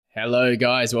Hello,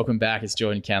 guys. Welcome back. It's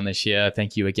Jordan Canlish here.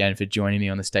 Thank you again for joining me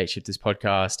on the State Shifters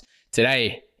podcast.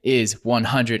 Today is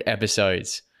 100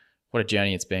 episodes. What a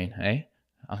journey it's been, eh?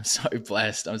 I'm so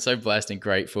blessed. I'm so blessed and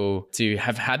grateful to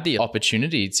have had the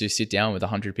opportunity to sit down with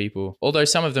 100 people. Although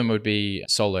some of them would be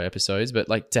solo episodes, but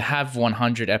like to have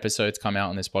 100 episodes come out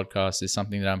on this podcast is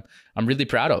something that I'm really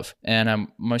proud of. And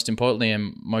I'm most importantly,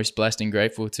 I'm most blessed and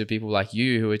grateful to people like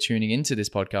you who are tuning into this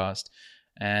podcast.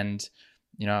 And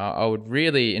you know, I would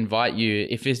really invite you,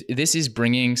 if this is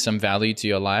bringing some value to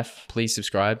your life, please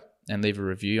subscribe and leave a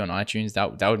review on iTunes.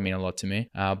 That would mean a lot to me.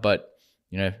 But,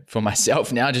 you know, for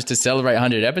myself now, just to celebrate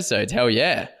 100 episodes, hell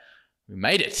yeah, we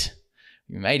made it.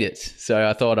 We made it. So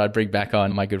I thought I'd bring back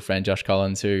on my good friend, Josh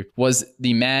Collins, who was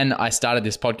the man I started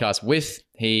this podcast with.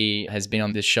 He has been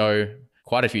on this show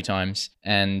quite a few times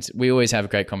and we always have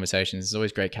great conversations. It's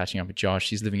always great catching up with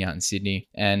Josh. He's living out in Sydney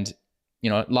and you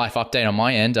know, life update on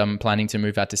my end, I'm planning to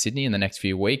move out to Sydney in the next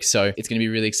few weeks. So it's going to be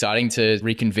really exciting to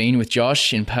reconvene with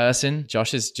Josh in person.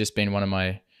 Josh has just been one of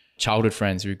my childhood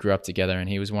friends. We grew up together and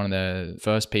he was one of the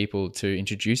first people to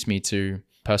introduce me to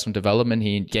personal development.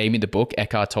 He gave me the book,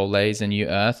 Eckhart Tolle's A New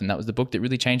Earth. And that was the book that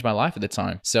really changed my life at the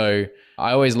time. So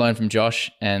I always learn from Josh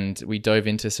and we dove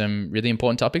into some really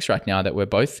important topics right now that we're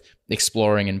both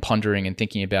exploring and pondering and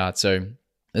thinking about. So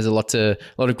there's a lot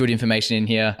of good information in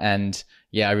here. And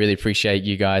yeah, I really appreciate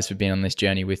you guys for being on this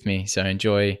journey with me. So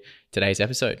enjoy today's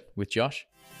episode with Josh.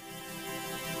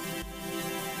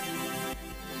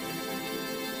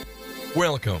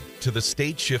 Welcome to the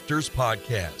State Shifters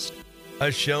Podcast, a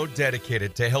show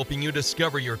dedicated to helping you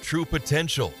discover your true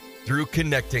potential through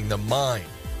connecting the mind,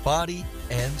 body,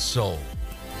 and soul.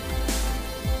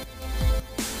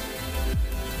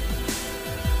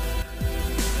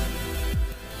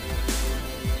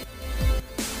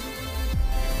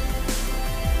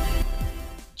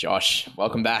 Josh,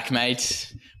 welcome back,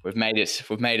 mate. We've made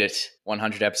it.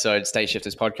 100 episodes, State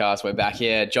Shifters podcast. We're back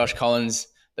here. Josh Collins,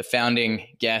 the founding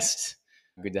guest.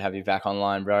 Good to have you back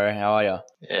online, bro. How are you?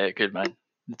 Yeah, good, mate.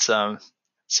 It's a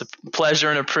pleasure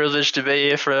and a privilege to be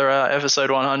here for episode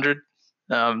 100.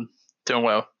 Doing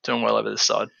well over this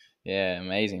side. Yeah,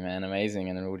 amazing, man, amazing.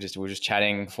 And then we were just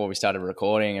chatting before we started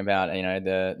recording about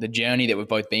the journey that we've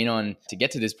both been on to get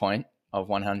to this point of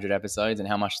 100 episodes and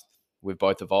how much we've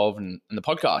both evolved and the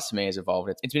podcast to me has evolved.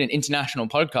 It's been an international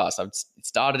podcast. I've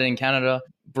started in Canada,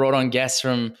 brought on guests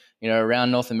from, around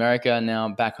North America and now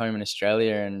back home in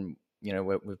Australia. And,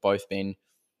 we've both been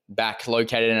back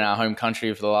located in our home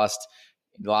country for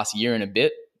the last year and a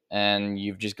bit. And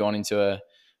you've just gone into a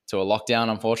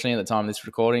lockdown, unfortunately, at the time of this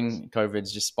recording.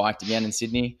 COVID's just spiked again in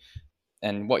Sydney.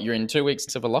 And you're in 2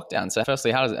 weeks of a lockdown. So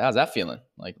firstly, how's that feeling?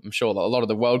 Like, I'm sure a lot of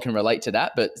the world can relate to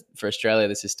that, but for Australia,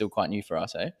 this is still quite new for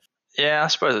us, eh? Yeah, I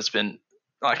suppose it's been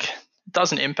it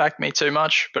doesn't impact me too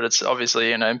much, but it's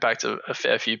obviously impacted a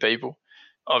fair few people.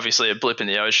 Obviously a blip in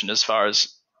the ocean as far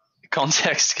as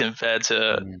context compared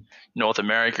to North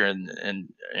America and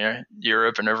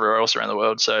Europe and everywhere else around the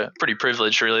world. So pretty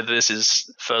privileged really that this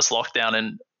is first lockdown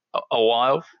in a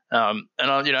while. And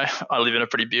I live in a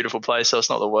pretty beautiful place, so it's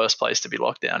not the worst place to be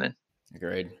locked down in.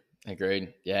 Agreed.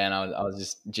 Yeah, and I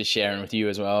was just sharing with you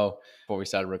as well before we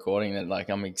started recording that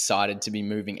I'm excited to be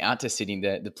moving out to Sydney.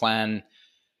 The plan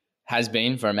has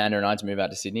been for Amanda and I to move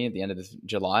out to Sydney at the end of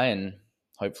July, and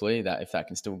hopefully that if that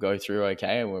can still go through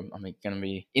okay, I'm going to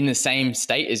be in the same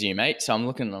state as you, mate. So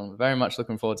I'm very much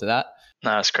looking forward to that.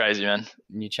 No, it's crazy, man.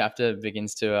 New chapter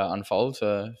begins to unfold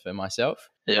for myself.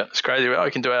 Yeah, it's crazy. Well,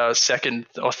 we can do our second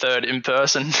or third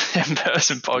in-person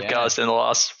podcast in the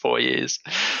last 4 years.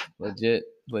 Legit.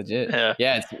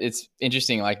 Yeah, it's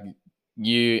interesting. Like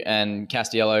you and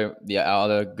Castiello, our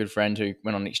other good friend who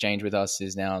went on exchange with us,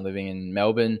 is now living in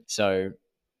Melbourne. So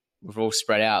we've all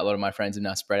spread out. A lot of my friends have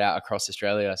now spread out across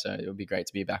Australia. So it would be great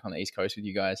to be back on the East Coast with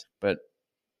you guys. But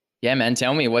yeah, man,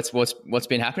 tell me what's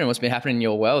been happening. What's been happening in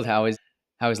your world? How is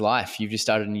life? You've just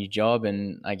started a new job,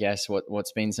 and I guess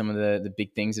what's been some of the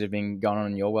big things that have been going on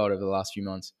in your world over the last few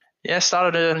months? Yeah,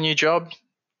 started a new job.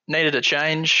 Needed a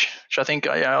change, which I think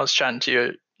I was chatting to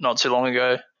you not too long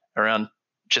ago around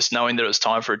just knowing that it was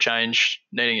time for a change,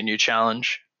 needing a new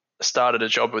challenge. I started a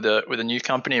job with a new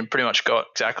company and pretty much got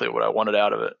exactly what I wanted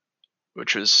out of it,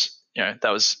 which was, that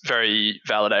was very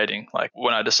validating. Like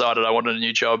when I decided I wanted a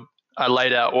new job, I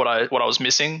laid out what I was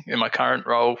missing in my current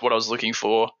role, what I was looking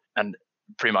for, and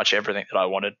pretty much everything that I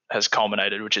wanted has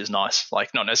culminated, which is nice.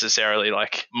 Like not necessarily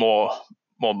like more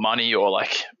money or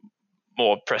like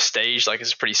more prestige, like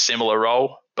it's a pretty similar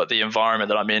role, but the environment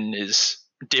that I'm in is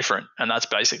different. And that's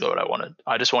basically what I wanted.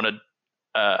 I just wanted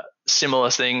a similar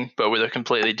thing, but with a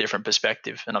completely different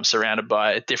perspective. And I'm surrounded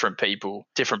by different people,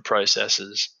 different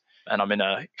processes, and I'm in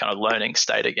a kind of learning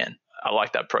state again. I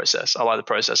like that process. I like the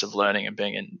process of learning and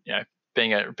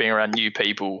being around new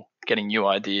people, getting new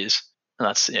ideas. And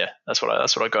that's what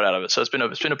I got out of it. So it's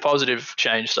been a positive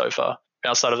change so far.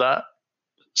 Outside of that,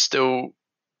 still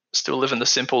living the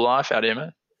simple life out here,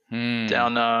 man.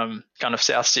 Down kind of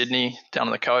South Sydney, down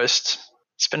on the coast.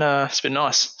 It's been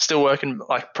nice. Still working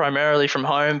like primarily from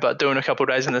home, but doing a couple of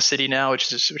days in the city now,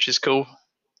 which is cool.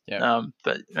 Yeah.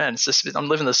 But man, I'm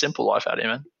living the simple life out here,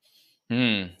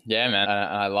 man. Yeah, man.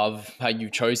 I love how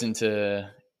you've chosen to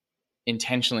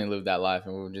intentionally live that life.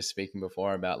 And we were just speaking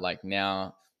before about like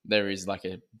now there is like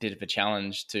a bit of a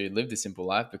challenge to live the simple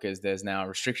life because there's now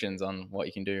restrictions on what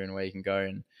you can do and where you can go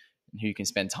and who you can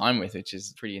spend time with, which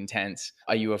is pretty intense.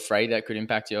 Are you afraid that could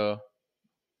impact your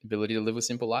ability to live a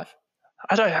simple life?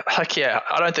 I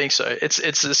don't think so. It's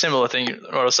a similar thing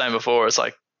what I was saying before. It's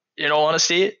like, in all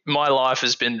honesty, my life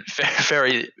has been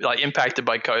very like impacted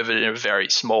by COVID in a very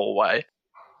small way.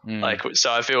 Like,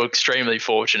 so I feel extremely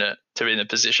fortunate to be in the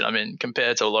position I'm in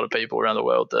compared to a lot of people around the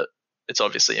world that it's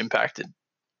obviously impacted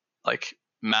like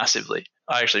massively.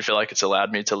 I actually feel like it's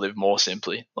allowed me to live more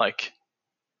simply, like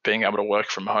being able to work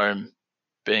from home,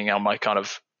 being on my kind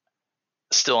of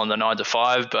still on the 9 to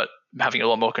 5, but having a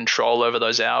lot more control over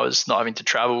those hours, not having to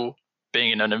travel,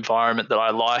 being in an environment that I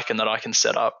like and that I can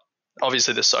set up.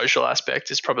 Obviously, the social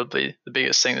aspect is probably the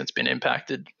biggest thing that's been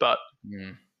impacted. But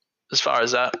as far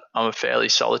as that, I'm a fairly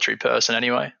solitary person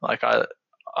anyway. Like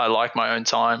I like my own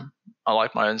time. I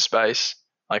like my own space.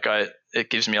 Like it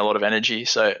gives me a lot of energy.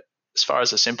 So as far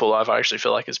as a simple life, I actually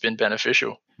feel like it's been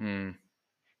beneficial.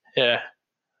 Yeah.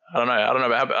 I don't know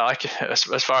about like as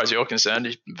far as you're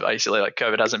concerned, basically like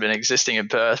COVID hasn't been existing in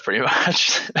Perth pretty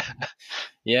much.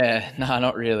 Yeah, no,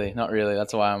 not really.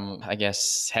 That's why I'm, I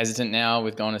guess, hesitant now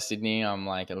with going to Sydney. I'm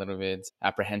like a little bit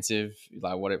apprehensive.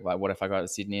 Like what if I go to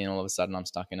Sydney and all of a sudden I'm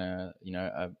stuck in a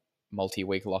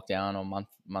multi-week lockdown or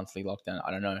monthly lockdown?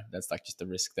 I don't know. That's like just the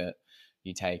risk that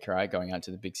you take, right? Going out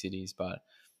to the big cities. But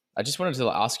I just wanted to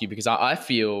ask you because I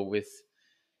feel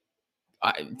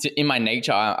in my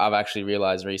nature, I've actually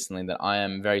realized recently that I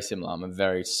am very similar. I'm a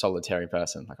very solitary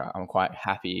person. Like I'm quite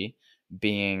happy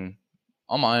being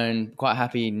on my own, quite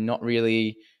happy not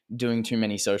really doing too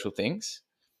many social things.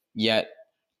 Yet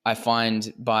I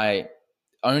find by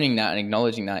owning that and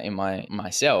acknowledging that in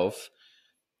myself,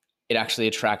 it actually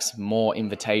attracts more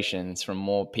invitations from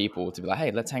more people to be like, hey,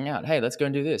 let's hang out. Hey, let's go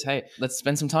and do this. Hey, let's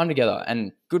spend some time together.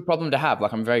 And good problem to have.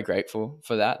 Like I'm very grateful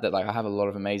for that like I have a lot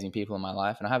of amazing people in my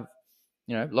life and I have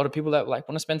a lot of people that like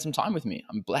want to spend some time with me.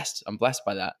 I'm blessed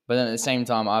by that. But then at the same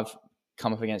time, I've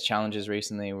come up against challenges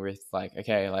recently with like,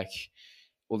 okay, like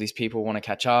all these people want to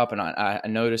catch up. And I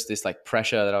noticed this like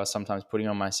pressure that I was sometimes putting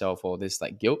on myself or this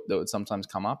like guilt that would sometimes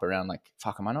come up around like,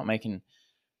 fuck, am I not making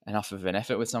enough of an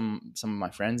effort with some of my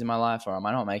friends in my life? Or am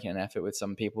I not making an effort with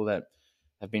some people that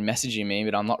have been messaging me,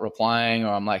 but I'm not replying,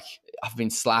 or I'm like, I've been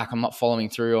slack. I'm not following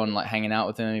through on like hanging out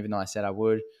with them, even though I said I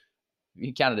would.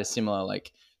 You counted a similar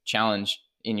like challenge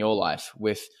in your life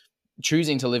with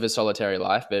choosing to live a solitary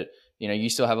life, but you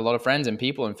still have a lot of friends and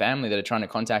people and family that are trying to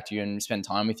contact you and spend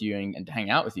time with you and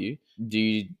hang out with you. Do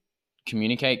you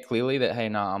communicate clearly that, hey,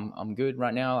 no, I'm good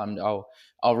right now.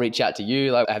 I'll reach out to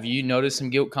you. Like, have you noticed some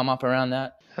guilt come up around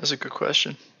that? That's a good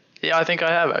question. Yeah, I think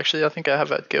I have actually. I think I have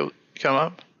had guilt come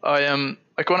up. I am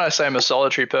like when I say I'm a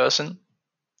solitary person,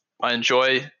 I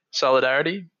enjoy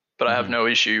solidarity, but I have no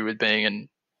issue with being in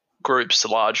groups,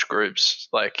 large groups,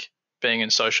 like being in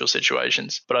social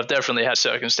situations. But I've definitely had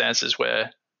circumstances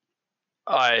where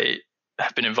I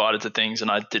have been invited to things and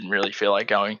I didn't really feel like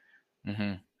going.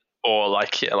 Or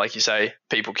like you say,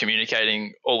 people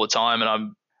communicating all the time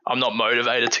and I'm not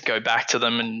motivated to go back to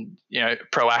them and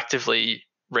proactively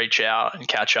reach out and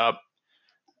catch up.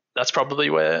 That's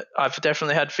probably where I've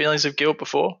definitely had feelings of guilt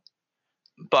before.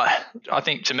 But I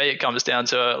think to me it comes down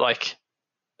to like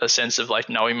a sense of like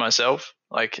knowing myself,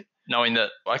 like knowing that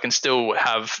I can still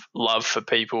have love for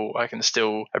people. I can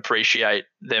still appreciate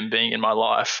them being in my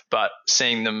life, but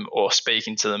seeing them or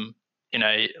speaking to them in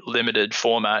a limited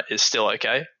format is still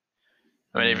okay.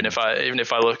 I mean, even if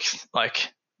I look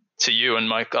like to you and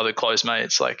my other close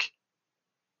mates, like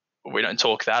we don't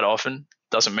talk that often,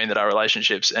 doesn't mean that our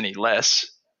relationship's any less.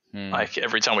 Like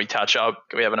every time we touch up,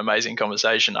 we have an amazing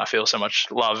conversation. I feel so much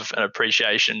love and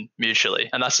appreciation mutually.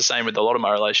 And that's the same with a lot of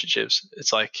my relationships.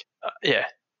 It's like,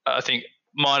 I think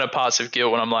minor parts of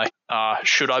guilt when I'm like,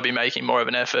 should I be making more of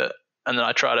an effort? And then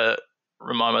I try to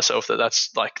remind myself that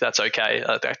that's okay.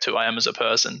 That's who I am as a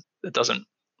person. It doesn't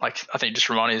I think just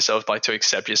reminding yourself like to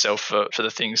accept yourself for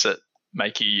the things that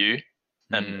make you.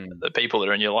 And the people that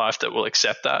are in your life that will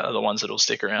accept that are the ones that will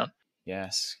stick around.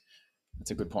 Yes. That's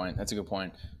a good point.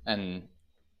 And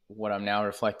what I'm now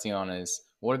reflecting on is,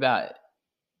 what about,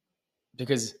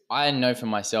 because I know for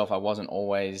myself, I wasn't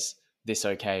always this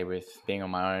okay with being on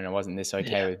my own. I wasn't this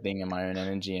okay with being in my own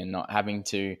energy and not having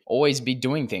to always be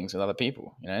doing things with other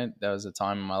people. You know, there was a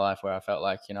time in my life where I felt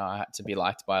like, you know, I had to be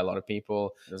liked by a lot of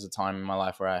people. There was a time in my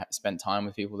life where I spent time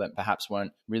with people that perhaps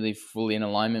weren't really fully in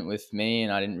alignment with me,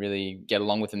 and I didn't really get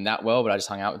along with them that well, but I just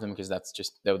hung out with them because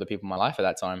they were the people in my life at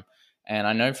that time. And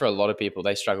I know for a lot of people,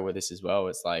 they struggle with this as well.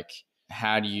 It's like,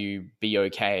 how do you be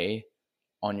okay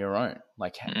on your own?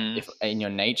 Like, if in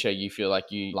your nature you feel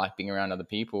like you like being around other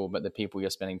people, but the people you're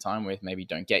spending time with maybe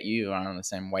don't get you or aren't on the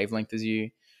same wavelength as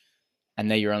you, and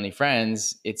they're your only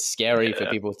friends, it's scary for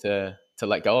people to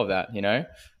let go of that, you know?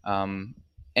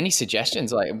 Any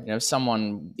suggestions? Like, you know, if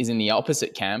someone is in the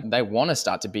opposite camp, they want to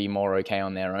start to be more okay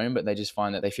on their own, but they just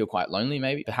find that they feel quite lonely,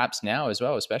 maybe perhaps now as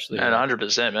well, especially. And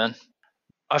 100%, man.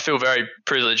 I feel very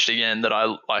privileged again that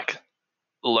I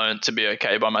learned to be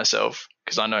okay by myself,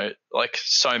 because I know like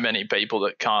so many people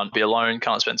that can't be alone,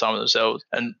 can't spend time with themselves.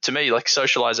 And to me, like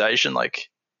socialization, like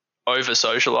over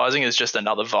socializing is just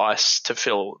another vice to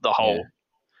fill the hole.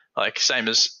 Yeah. Like same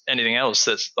as anything else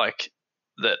that's like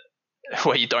that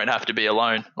where you don't have to be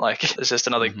alone. Like it's just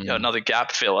another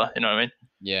gap filler, you know what I mean?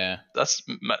 Yeah. That's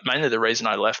mainly the reason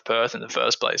I left Perth in the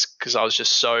first place, because I was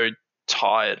just so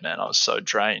tired, man. I was so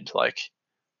drained. Like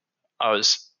I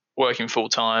was working full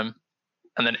time,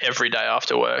 and then every day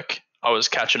after work, I was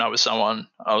catching up with someone.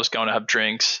 I was going to have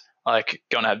drinks, like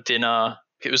going to have dinner.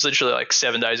 It was literally like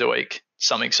 7 days a week,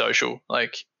 something social.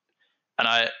 Like, and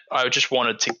I just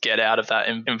wanted to get out of that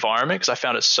environment because I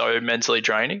found it so mentally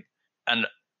draining. And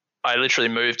I literally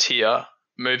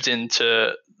moved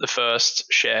into the first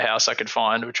share house I could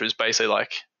find, which was basically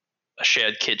like a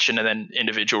shared kitchen and then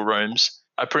individual rooms.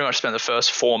 I pretty much spent the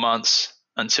first 4 months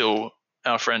until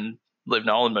our friend Liv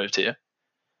Nolan moved here.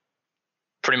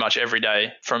 Pretty much every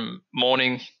day from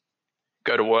morning,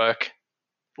 go to work,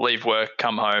 leave work,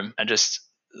 come home, and just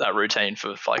that routine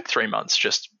for like 3 months.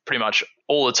 Just pretty much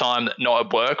all the time that not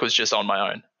at work was just on my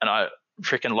own. And I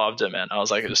freaking loved it, man. I was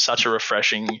like, it was such a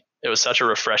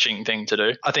refreshing thing to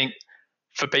do. I think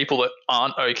for people that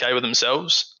aren't okay with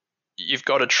themselves, you've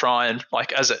got to try and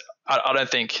I don't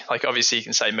think, like, obviously you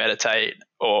can say meditate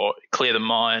or clear the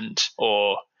mind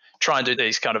or try and do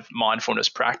these kind of mindfulness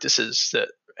practices that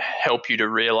help you to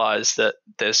realize that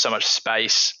there's so much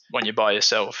space when you're by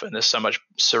yourself, and there's so much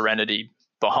serenity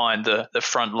behind the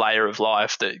front layer of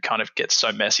life that kind of gets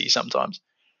so messy sometimes.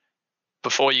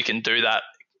 Before you can do that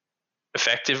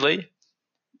effectively,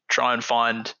 try and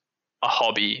find a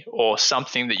hobby or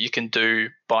something that you can do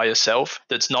by yourself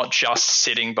that's not just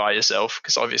sitting by yourself,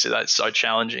 because obviously that's so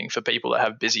challenging for people that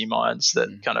have busy minds that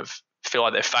kind of feel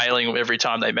like they're failing every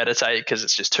time they meditate because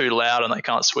it's just too loud and they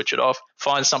can't switch it off.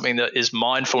 Find something that is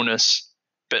mindfulness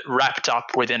but wrapped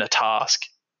up within a task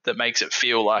that makes it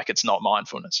feel like it's not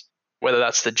mindfulness, whether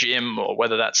that's the gym or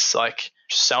whether that's like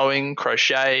sewing,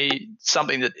 crochet,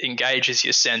 something that engages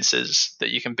your senses, that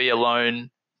you can be alone.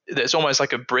 There's almost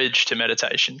like a bridge to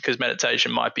meditation, because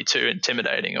meditation might be too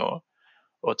intimidating or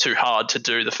too hard to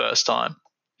do the first time.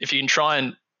 If you can try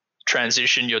and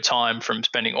transition your time from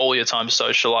spending all your time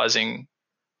socializing,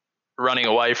 running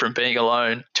away from being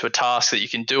alone, to a task that you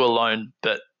can do alone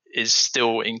but is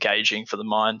still engaging for the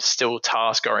mind, still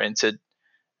task oriented,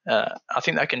 I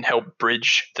think that can help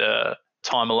bridge the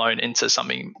time alone into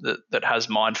something that has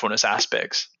mindfulness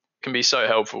aspects. It can be so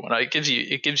helpful, and it gives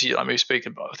you. I mean,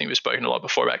 I think we've spoken a lot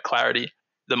before about clarity.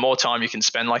 The more time you can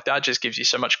spend like that just gives you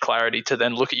so much clarity to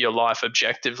then look at your life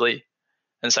objectively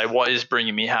and say, what is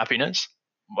bringing me happiness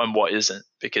and what isn't?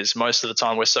 Because most of the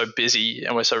time we're so busy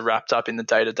and we're so wrapped up in the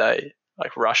day-to-day,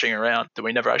 like rushing around, that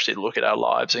we never actually look at our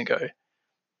lives and go,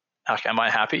 okay, am I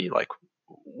happy? Like,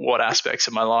 what aspects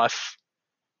of my life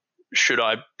should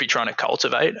I be trying to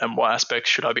cultivate, and what aspects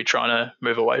should I be trying to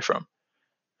move away from?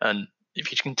 And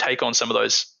if you can take on some of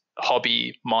those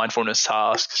hobby mindfulness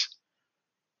tasks,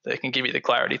 they can give you the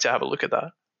clarity to have a look at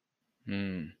that.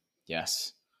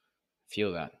 Yes.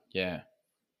 Feel that. Yeah.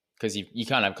 Because you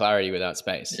can't have clarity without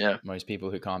space. Yeah. Most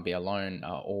people who can't be alone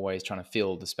are always trying to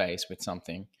fill the space with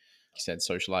something. You said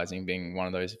socializing being one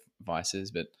of those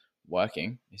vices, but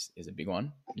working is a big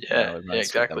one. Yeah,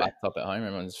 exactly. The laptop at home,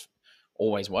 everyone's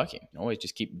always working, always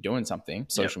just keep doing something.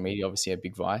 Social media, obviously a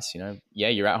big vice, Yeah,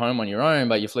 you're at home on your own,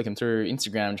 but you're flicking through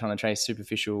Instagram trying to chase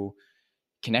superficial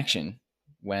connection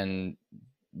when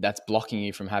that's blocking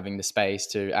you from having the space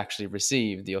to actually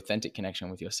receive the authentic connection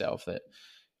with yourself that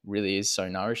really is so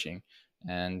nourishing.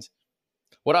 And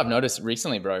what I've noticed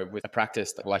recently, bro, with a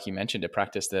practice, like you mentioned, a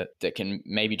practice that can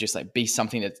maybe just like be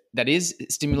something that is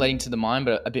stimulating to the mind,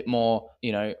 but a bit more,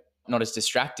 not as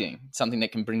distracting, something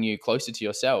that can bring you closer to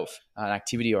yourself, an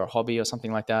activity or a hobby or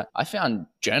something like that. I found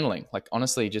journaling, like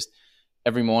honestly, just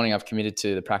every morning I've committed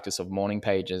to the practice of morning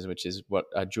pages, which is what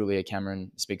Julia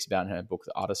Cameron speaks about in her book,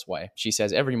 The Artist's Way. She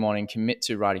says every morning commit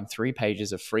to writing 3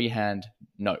 pages of freehand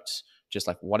notes, just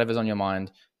like whatever's on your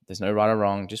mind. There's no right or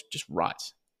wrong, just write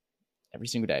every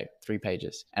single day, 3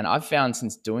 pages. And I've found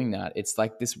since doing that, it's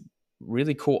like this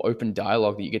really cool open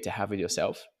dialogue that you get to have with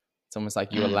yourself. It's almost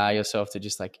like you allow yourself to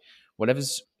just like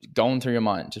whatever's going through your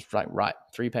mind, just write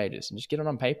 3 pages and just get it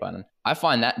on paper. And I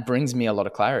find that brings me a lot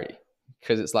of clarity,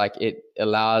 because it's like it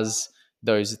allows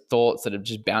those thoughts that are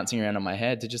just bouncing around in my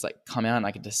head to just like come out, and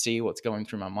I get to see what's going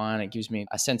through my mind. It gives me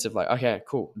a sense of like, okay,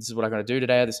 cool. This is what I got to do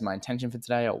today. This is my intention for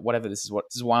today, or whatever. This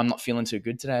is why I'm not feeling too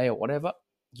good today, or whatever.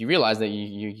 You realize that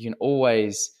you can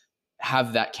always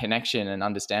have that connection and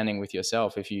understanding with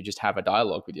yourself if you just have a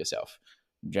dialogue with yourself.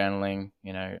 Journaling,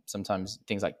 sometimes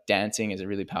things like dancing is a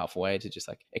really powerful way to just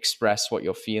like express what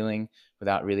you're feeling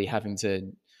without really having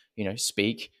to,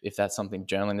 speak if that's something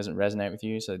journaling doesn't resonate with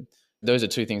you. So those are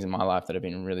 2 things in my life that have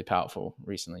been really powerful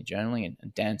recently, journaling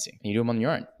and dancing. And you do them on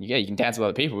your own. You can dance with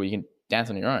other people, but you can dance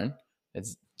on your own.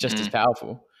 It's just as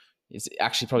powerful. It's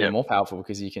actually probably more powerful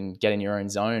because you can get in your own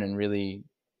zone and really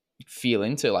feel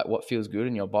into like what feels good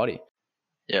in your body.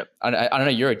 Yep. I don't know.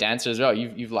 You're a dancer as well.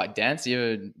 You've like danced.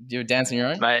 You ever dance on your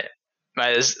own? Mate,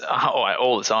 there's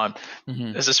all the time.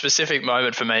 Mm-hmm. There's a specific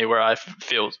moment for me where I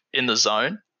feel in the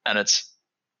zone, and it's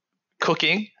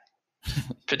cooking,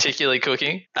 particularly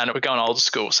cooking. And we're going old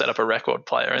school, set up a record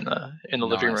player in the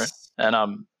living room.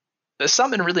 And there's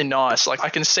something really nice. Like I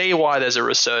can see why there's a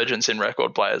resurgence in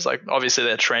record players. Like obviously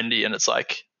they're trendy and it's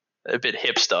like a bit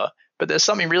hipster, but there's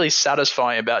something really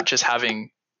satisfying about just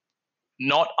having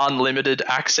not unlimited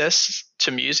access to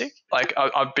music. Like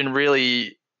I've been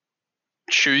really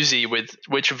choosy with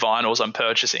which vinyls I'm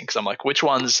purchasing, because I'm like, which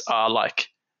ones are like,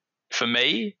 for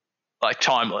me, like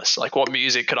timeless. Like what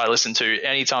music could I listen to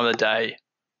any time of the day,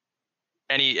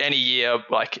 any year,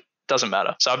 like doesn't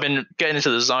matter. So I've been getting into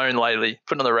the zone lately,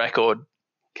 putting on the record,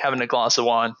 having a glass of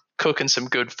wine, cooking some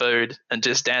good food, and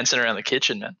just dancing around the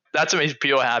kitchen, man. That to me is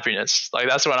pure happiness. Like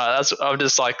I'm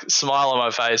just like smile on my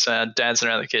face, man, dancing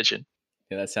around the kitchen.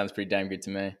 Yeah, that sounds pretty damn good to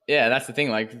me. Yeah, that's the thing.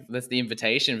 Like that's the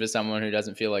invitation for someone who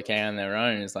doesn't feel okay on their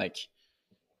own, is like,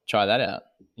 try that out.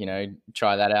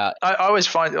 Try that out. I always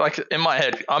find, like in my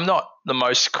head, I'm not the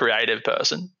most creative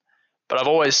person, but I've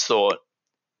always thought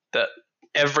that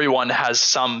everyone has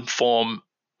some form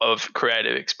of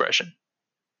creative expression.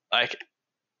 Like,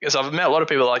 because I've met a lot of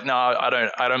people like, no,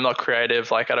 I'm not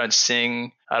creative. Like I don't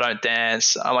sing, I don't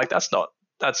dance. I'm like, that's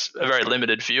a very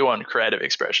limited view on creative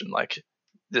expression. Like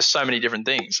there's so many different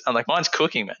things. I'm like, mine's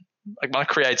cooking, man. Like my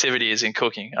creativity is in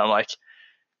cooking. I'm like,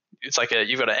 it's like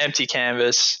you've got an empty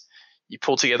canvas. You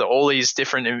pull together all these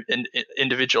different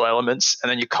individual elements,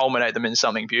 and then you culminate them in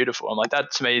something beautiful. I'm like,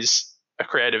 that to me is a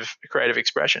creative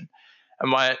expression. And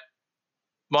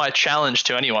my challenge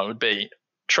to anyone would be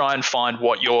try and find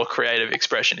what your creative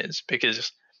expression is,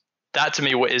 because that to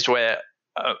me is where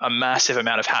a massive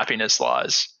amount of happiness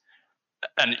lies.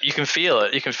 And you can feel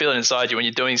it. You can feel it inside you when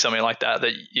you're doing something like that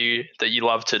you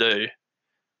love to do.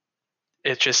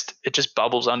 It just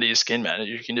bubbles under your skin, man.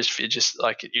 You just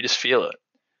feel it.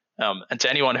 And to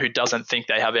anyone who doesn't think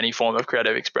they have any form of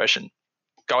creative expression,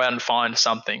 go out and find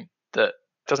something that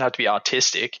doesn't have to be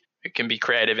artistic. It can be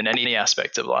creative in any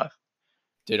aspect of life.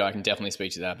 Dude, I can definitely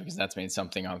speak to that, because that's been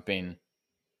something I've been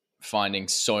finding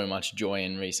so much joy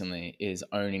in recently, is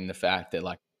owning the fact that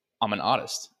like I'm an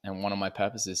artist, and one of my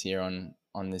purposes here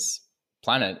on this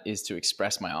planet is to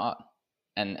express my art,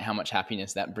 and how much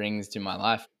happiness that brings to my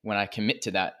life when I commit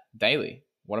to that daily.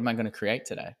 What am I going to create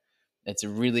today? It's a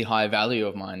really high value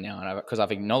of mine now, because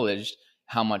I've acknowledged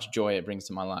how much joy it brings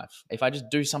to my life. If I just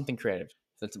do something creative,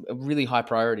 that's a really high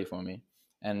priority for me.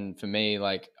 And for me,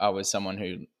 like I was someone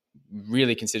who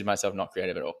really considered myself not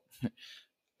creative at all.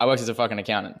 I worked as a fucking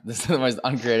accountant. This is the most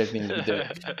uncreative thing you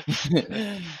can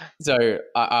do. So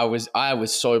I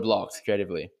was so blocked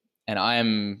creatively. And I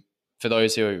am, for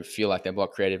those who feel like they're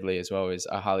blocked creatively as well, is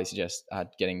I highly suggest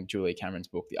getting Julia Cameron's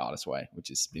book, The Artist's Way, which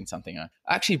has been something I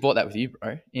actually bought that with you,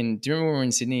 bro. Do you remember we were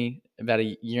in Sydney about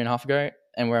a year and a half ago,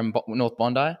 and we're in North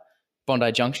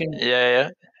Bondi Junction? Yeah.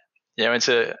 Yeah, went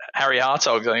to Harry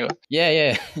Hartog.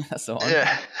 Yeah, that's the one.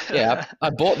 Yeah, I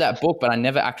bought that book, but I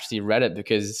never actually read it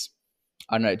because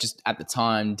I don't know, just at the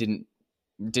time didn't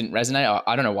resonate.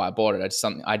 I don't know why I bought it.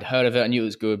 I'd heard of it, I knew it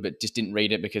was good, but just didn't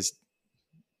read it because it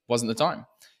wasn't the time.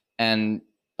 And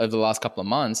over the last couple of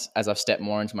months, as I've stepped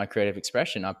more into my creative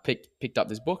expression, I picked up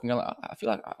this book and I feel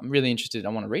like I'm really interested. I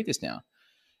want to read this now.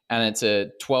 And it's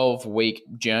a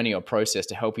 12-week journey or process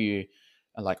to help you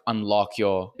like unlock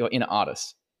your inner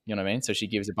artist. You know what I mean? So she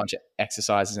gives a bunch of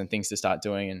exercises and things to start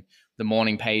doing, and the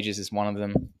morning pages is one of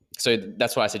them. So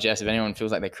that's why I suggest if anyone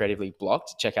feels like they're creatively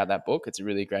blocked, check out that book. It's a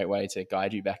really great way to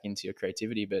guide you back into your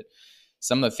creativity. But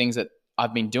some of the things that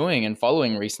I've been doing and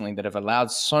following recently that have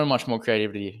allowed so much more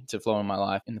creativity to flow in my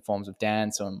life in the forms of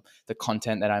dance or the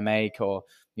content that I make, or,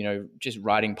 you know, just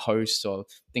writing posts or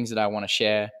things that I want to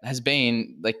share, has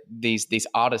been like these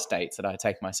artist dates that I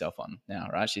take myself on now,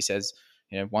 right? She says,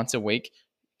 you know, once a week,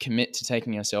 commit to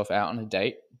taking yourself out on a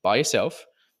date by yourself.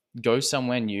 Go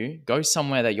somewhere new, go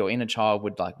somewhere that your inner child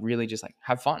would like really just like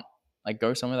have fun. Like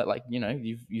go somewhere that, like, you know,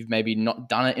 you've maybe not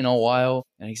done it in a while.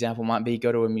 An example might be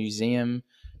go to a museum.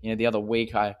 You know, the other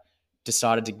week I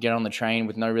decided to get on the train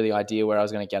with no really idea where I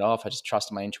was going to get off. I just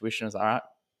trusted my intuition. I was like, all right,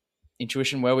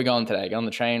 intuition, where are we going today? Get on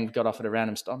the train, got off at a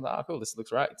random stop. I'm like, oh, cool, this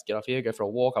looks right. Let's get off here, go for a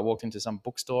walk. I walked into some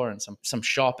bookstore and some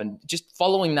shop, and just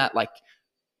following that like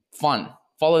fun.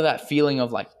 Follow that feeling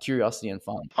of like curiosity and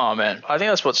fun. Oh man, I think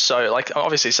that's what's so, like,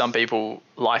 obviously some people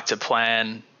like to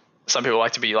plan, some people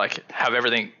like to be like have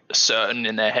everything certain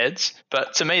in their heads,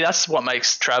 but to me that's what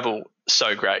makes travel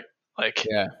so great. Like,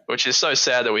 Yeah. which is so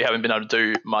sad that we haven't been able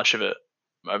to do much of it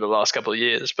over the last couple of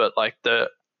years. But like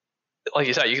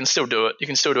you say, you can still do it. You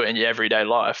can still do it in your everyday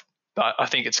life. But I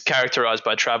think it's characterized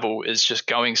by travel is just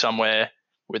going somewhere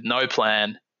with no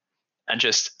plan and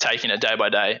just taking it day by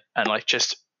day, and like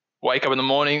just wake up in the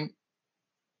morning.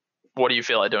 What do you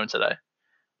feel like doing today?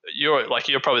 You're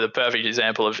probably the perfect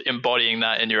example of embodying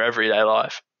that in your everyday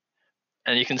life.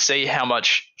 And you can see how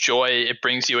much joy it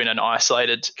brings you in an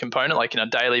isolated component, like in a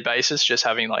daily basis, just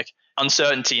having like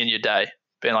uncertainty in your day,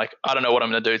 being like, I don't know what I'm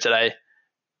going to do today.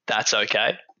 That's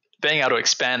okay. Being able to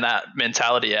expand that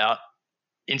mentality out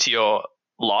into your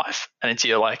life and into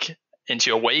your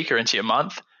week or into your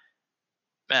month,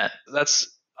 man, that's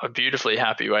a beautifully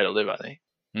happy way to live, I think.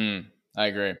 I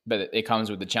agree. But it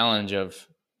comes with the challenge of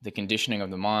the conditioning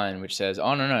of the mind, which says,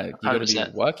 oh, no, you got to be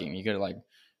 100%. working. You got to like,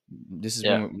 this is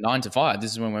when 9 to 5.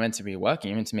 This is when we're meant to be working.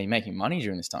 You're meant to be making money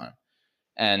during this time.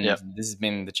 And this has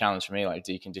been the challenge for me, like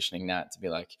deconditioning that to be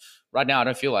like, right now I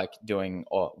don't feel like doing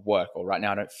or work, or right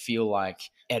now I don't feel like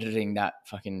editing that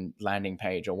fucking landing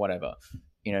page or whatever.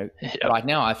 You know, right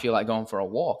now I feel like going for a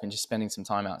walk and just spending some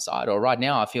time outside, or right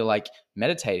now I feel like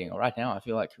meditating, or right now I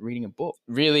feel like reading a book.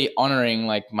 Really honoring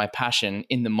like my passion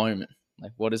in the moment.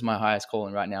 Like, what is my highest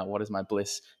calling right now? What is my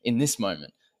bliss in this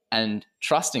moment? And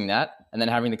trusting that, and then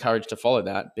having the courage to follow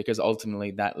that, because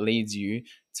ultimately that leads you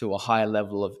to a higher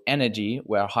level of energy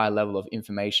where a higher level of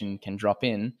information can drop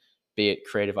in, be it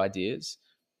creative ideas,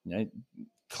 you know,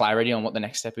 clarity on what the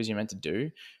next step is you're meant to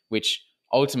do, which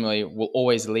ultimately will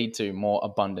always lead to more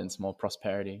abundance, more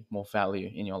prosperity, more value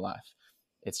in your life.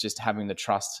 It's just having the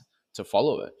trust to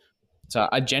follow it. So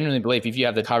I genuinely believe if you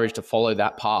have the courage to follow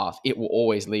that path, it will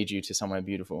always lead you to somewhere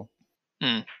beautiful.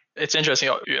 It's interesting.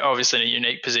 You're obviously in a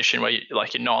unique position where you're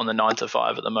not on the 9 to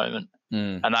 5 at the moment.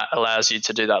 And that allows you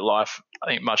to do that life, I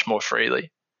think, much more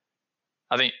freely.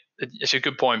 I think it's a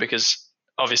good point, because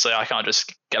obviously I can't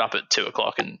just get up at 2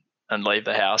 o'clock and leave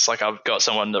the house. Like, I've got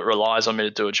someone that relies on me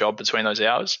to do a job between those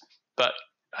hours. But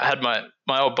I had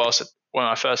my old boss when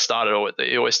I first started,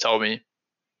 he always told me,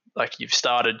 like, you've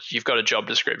got a job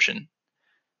description.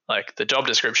 Like, the job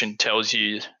description tells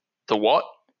you the what,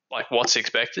 like what's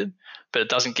expected, but it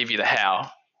doesn't give you the how.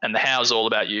 And the how is all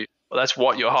about you. Well, that's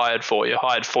what you're hired for. You're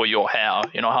hired for your how.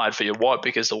 You're not hired for your what,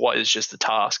 because the what is just the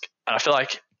task. And I feel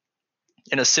like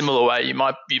in a similar way, you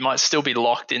might still be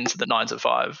locked into the 9 to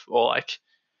 5, or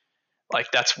like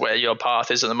that's where your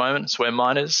path is at the moment. It's where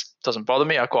mine is. It doesn't bother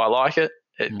me. I quite like it.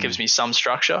 It gives me some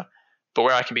structure. But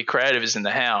where I can be creative is in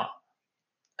the how.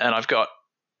 And I've got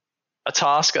a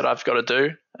task that I've got to do,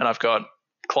 and I've got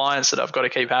clients that I've got to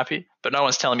keep happy, but no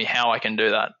one's telling me how I can do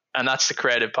that. And that's the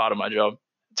creative part of my job,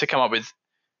 to come up with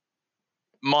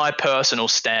my personal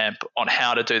stamp on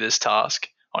how to do this task,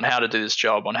 on how to do this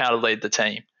job, on how to lead the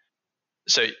team.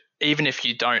 So even if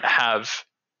you don't have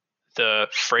the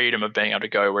freedom of being able to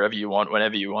go wherever you want,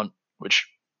 whenever you want, which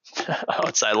I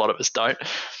would say a lot of us don't,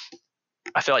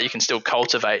 I feel like you can still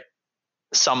cultivate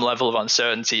some level of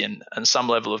uncertainty and some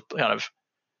level of kind of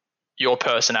your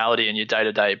personality in your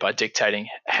day-to-day by dictating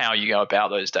how you go about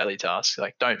those daily tasks.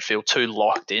 Like, don't feel too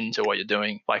locked into what you're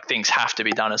doing. Like, things have to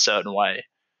be done a certain way.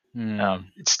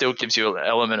 It still gives you an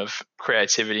element of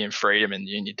creativity and freedom in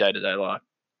your day-to-day life.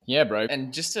 Yeah, bro.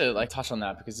 And just to like touch on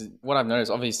that, because what I've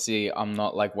noticed, obviously I'm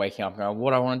not like waking up and going,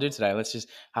 what do I want to do today? Let's just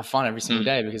have fun every single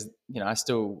day, because, you know, I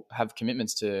still have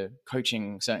commitments to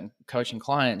certain coaching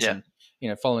clients and, you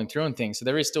know, following through on things. So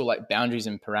there is still like boundaries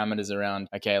and parameters around,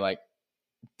 okay, like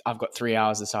I've got 3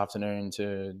 hours this afternoon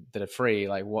that are free.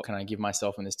 Like, what can I give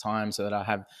myself in this time so that I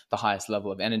have the highest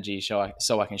level of energy so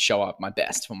I can show up my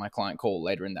best for my client call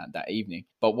later in that evening.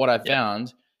 But what I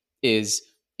found is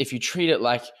if you treat it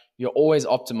like you're always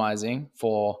optimizing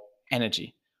for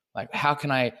energy, like how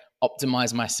can I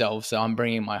optimize myself so I'm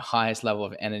bringing my highest level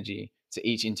of energy to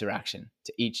each interaction,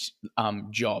 to each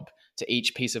job, to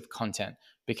each piece of content,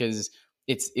 because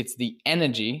it's the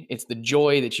energy, it's the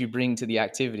joy that you bring to the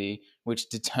activity which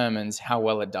determines how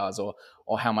well it does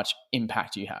or how much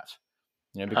impact you have.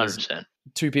 You know, because 100%.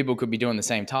 two people could be doing the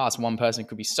same task. One person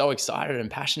could be so excited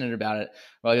and passionate about it,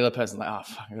 while the other person's like, oh,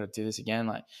 fuck, I got to do this again.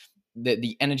 Like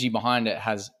the energy behind it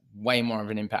has way more of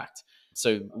an impact.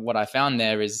 So what I found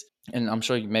there is, and I'm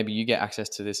sure maybe you get access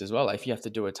to this as well, like if you have to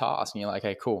do a task and you're like,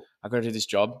 hey, cool, I've got to do this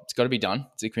job. It's got to be done.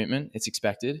 It's a commitment. It's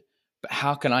expected. But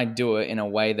how can I do it in a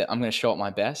way that I'm going to show up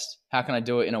my best? How can I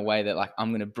do it in a way that like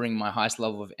I'm going to bring my highest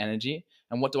level of energy?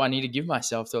 And what do I need to give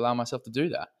myself to allow myself to do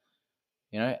that?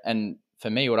 You know, and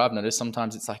for me, what I've noticed,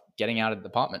 sometimes it's like getting out of the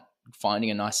apartment, finding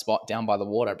a nice spot down by the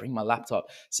water, bring my laptop,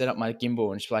 set up my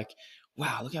gimbal, and just like,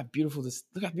 wow, look how beautiful this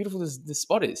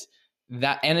spot is.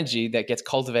 That energy that gets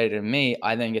cultivated in me,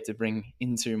 I then get to bring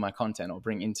into my content or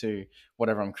bring into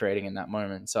whatever I'm creating in that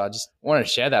moment. So I just wanted to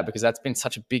share that because that's been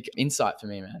such a big insight for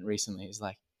me, man, recently. Is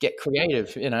like, get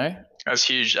creative, you know? That's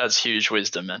huge. That's huge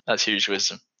wisdom, man. That's huge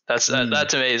wisdom. That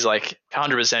to me is like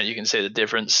 100%. You can see the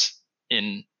difference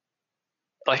in,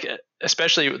 like,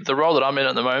 especially the role that I'm in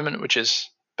at the moment, which is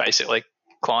basically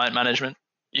client management.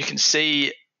 You can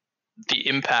see the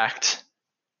impact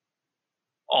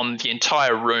on the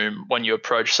entire room when you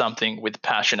approach something with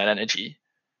passion and energy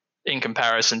in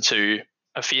comparison to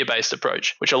a fear-based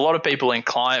approach, which a lot of people in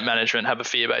client management have a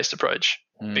fear-based approach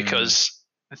because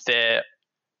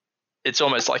it's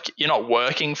almost like you're not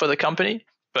working for the company,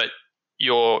 but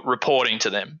you're reporting to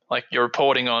them. Like you're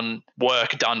reporting on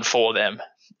work done for them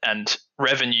and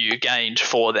revenue gained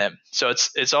for them. So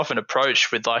it's often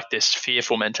approached with like this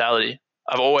fearful mentality.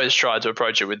 I've always tried to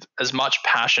approach it with as much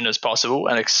passion as possible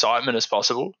and excitement as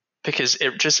possible, because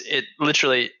it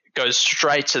literally goes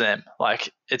straight to them.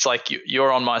 Like it's like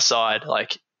you're on my side.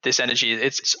 Like this energy,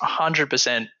 it's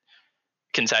 100%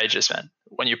 contagious, man.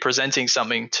 When you're presenting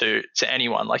something to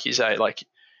anyone, like you say, like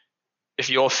if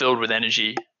you're filled with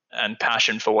energy and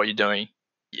passion for what you're doing,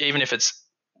 even if it's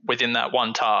within that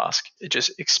one task, it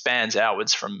just expands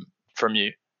outwards from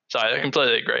you. So I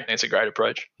completely agree. I think it's a great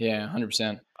approach. Yeah,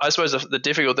 100%. I suppose the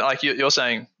difficult thing, like you're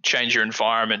saying, change your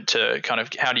environment to kind of,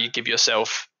 how do you give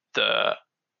yourself the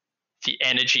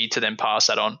energy to then pass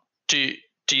that on? Do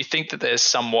you think that there's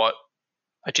do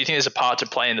you think there's a part to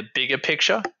play in the bigger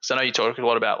picture? Because I know you talk a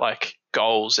lot about like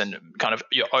goals and kind of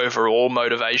your overall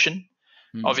motivation.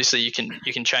 Obviously, you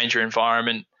can change your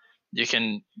environment. You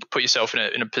can put yourself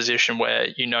in a position where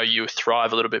you know you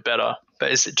thrive a little bit better.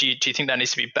 But do you think that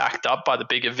needs to be backed up by the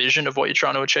bigger vision of what you're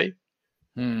trying to achieve?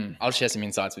 I'll share some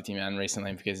insights with you, man,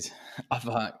 recently, because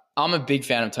I'm a big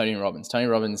fan of Tony Robbins. Tony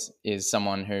Robbins is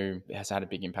someone who has had a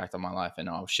big impact on my life, and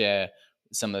I'll share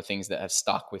some of the things that have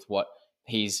stuck with what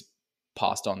he's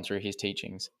passed on through his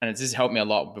teachings. And it's just helped me a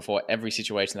lot before every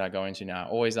situation that I go into now. I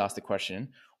always ask the question,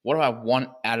 what do I want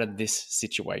out of this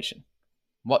situation?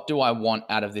 What do I want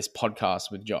out of this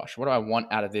podcast with Josh? What do I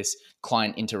want out of this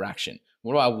client interaction?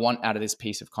 What do I want out of this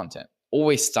piece of content?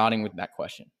 Always starting with that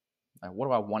question. Like, what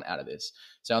do I want out of this?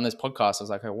 So on this podcast, I was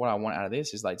like, what I want out of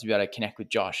this is like to be able to connect with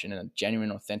Josh in a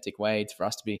genuine, authentic way, for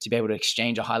us to be able to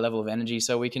exchange a high level of energy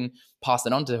so we can pass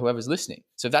it on to whoever's listening.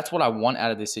 So that's what I want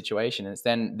out of this situation. And it's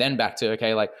then back to,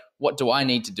 okay, like what do I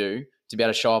need to do to be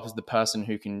able to show up as the person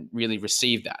who can really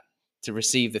receive that, to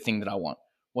receive the thing that I want?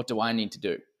 What do I need to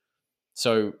do?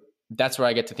 So that's where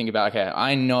I get to think about, okay,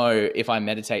 I know if I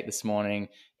meditate this morning,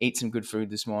 eat some good food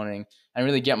this morning, and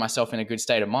really get myself in a good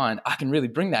state of mind, I can really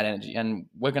bring that energy and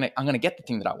I'm going to get the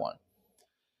thing that I want.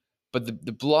 But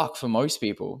the block for most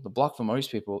people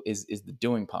is the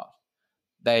doing part.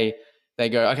 They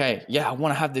go, okay, yeah, I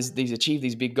want to have achieve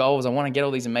these big goals. I want to get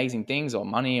all these amazing things, or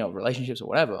money or relationships or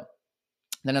whatever.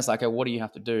 Then it's like, okay, what do you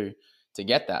have to do to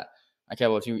get that? Okay,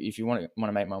 well, if you want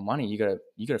to make more money, you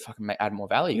gotta fucking add more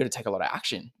value. You gotta take a lot of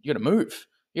action. You gotta move.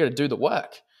 You gotta do the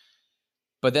work.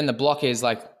 But then the block is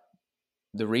like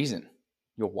the reason,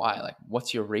 your why. Like,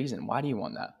 what's your reason? Why do you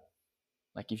want that?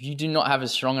 Like, if you do not have a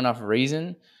strong enough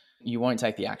reason, you won't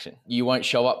take the action. You won't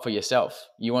show up for yourself.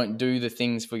 You won't do the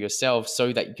things for yourself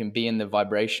so that you can be in the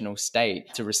vibrational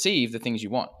state to receive the things you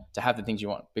want, to have the things you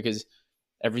want, because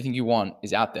everything you want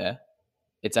is out there.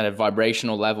 It's at a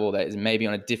vibrational level that is maybe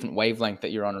on a different wavelength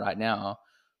that you're on right now.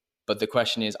 But the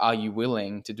question is, are you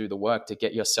willing to do the work to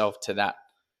get yourself to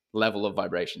level of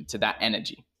vibration, to that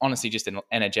energy. Honestly, just an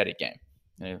energetic game.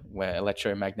 We're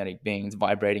electromagnetic beings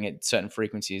vibrating at certain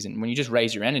frequencies. And when you just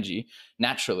raise your energy,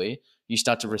 naturally, you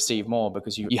start to receive more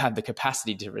because you have the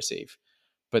capacity to receive.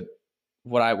 But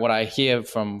what I hear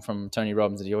from Tony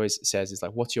Robbins that he always says is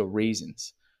like, what's your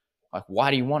reasons? Like, why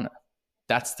do you want it?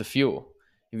 That's the fuel.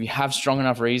 If you have strong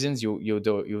enough reasons, you'll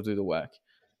do the work.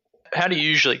 How do you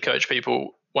usually coach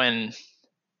people when,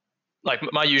 like,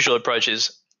 my usual approach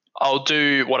is I'll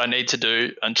do what I need to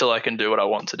do until I can do what I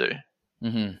want to do.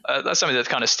 Mm-hmm. That's something that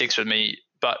kind of sticks with me.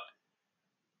 But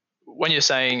when you're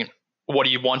saying, what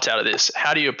do you want out of this?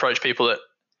 How do you approach people that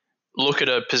look at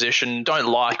a position, don't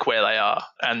like where they are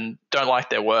and don't like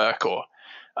their work, or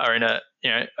are in a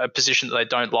position that they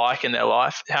don't like in their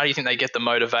life? How do you think they get the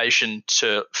motivation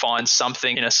to find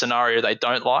something in a scenario they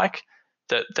don't like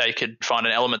that they could find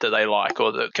an element that they like,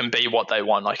 or that can be what they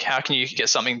want? Like, how can you get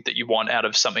something that you want out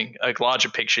of something, a larger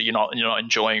picture you're not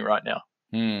enjoying right now?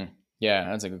 Yeah,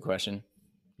 that's a good question.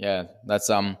 Yeah, that's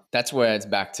where it's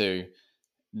back to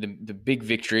the big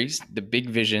victories, the big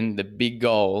vision, the big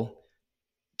goal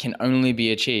can only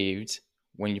be achieved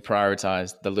when you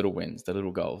prioritize the little wins, the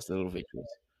little goals, the little victories.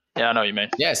 Yeah, I know what you mean.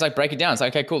 Yeah, it's like, break it down. It's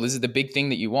like, okay, cool, this is the big thing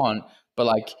that you want, but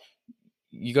like,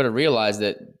 you got to realize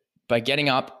that by getting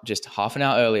up just half an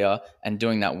hour earlier and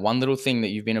doing that one little thing that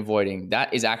you've been avoiding,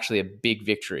 that is actually a big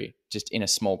victory, just in a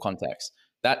small context.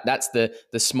 That's the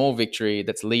small victory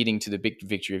that's leading to the big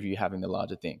victory of you having the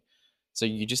larger thing. So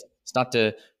you just start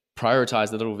to prioritize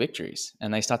the little victories,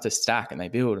 and they start to stack, and they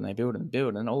build and they build and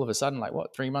build. And all of a sudden, like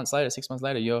 3 months later, 6 months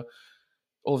later, you're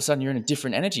in a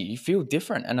different energy. You feel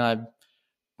different. And I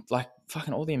like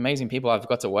fucking all the amazing people I've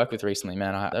got to work with recently,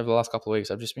 man. Over the last couple of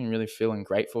weeks, I've just been really feeling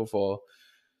grateful for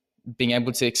being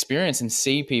able to experience and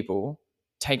see people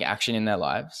take action in their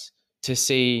lives, to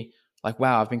see like,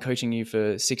 wow, I've been coaching you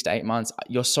for 6 to 8 months.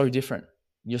 You're so different.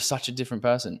 You're such a different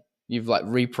person. You've like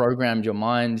reprogrammed your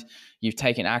mind. You've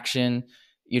taken action.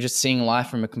 You're just seeing life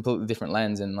from a completely different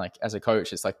lens. And like, as a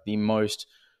coach, it's like the most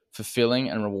fulfilling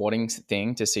and rewarding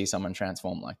thing to see someone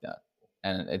transform like that.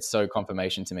 And it's so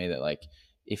confirmation to me that like,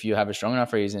 if you have a strong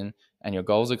enough reason and your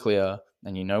goals are clear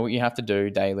and you know what you have to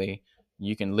do daily,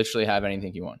 you can literally have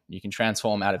anything you want. You can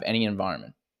transform out of any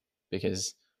environment,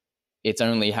 because it's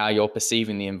only how you're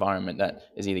perceiving the environment that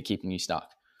is either keeping you stuck.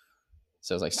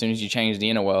 So it's like, as soon as you change the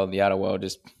inner world, the outer world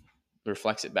just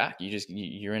reflects it back.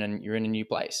 You're in a new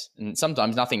place. And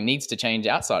sometimes nothing needs to change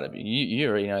outside of you. You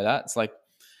already know that. It's like,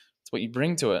 it's what you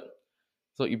bring to it.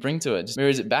 It's what you bring to it. Just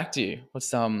mirrors it back to you.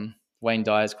 What's Wayne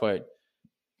Dyer's quote?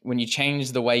 When you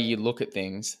change the way you look at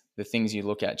things, the things you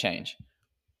look at change.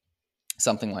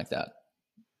 Something like that.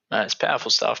 Man, it's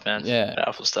powerful stuff, man. Yeah.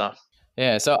 Powerful stuff.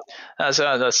 Yeah. So that's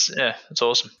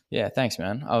awesome. Yeah. Thanks,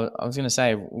 man. I was going to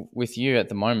say, with you at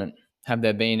the moment, have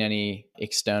there been any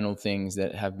external things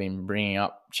that have been bringing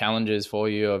up challenges for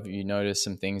you? Have you noticed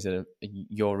some things that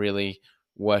you're really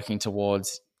working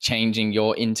towards changing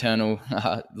your internal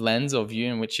lens or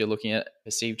view in which you're looking at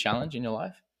perceived challenge in your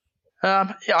life?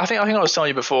 Yeah, I think I was telling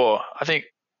you before. I think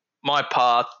my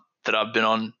path that I've been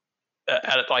on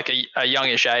at like a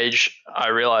youngish age, I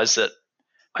realized that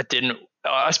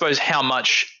I suppose how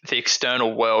much the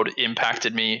external world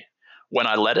impacted me when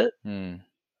I let it.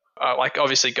 Like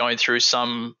obviously going through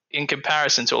some, in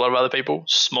comparison to a lot of other people,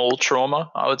 small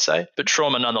trauma, I would say, but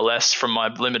trauma nonetheless from my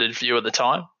limited view at the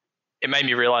time. It made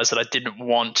me realize that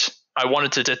I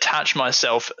wanted to detach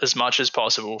myself as much as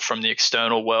possible from the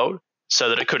external world so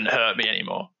that it couldn't hurt me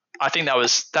anymore. I think that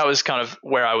was kind of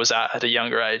where I was at a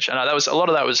younger age. And a lot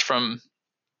of that was from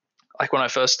like when I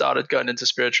first started going into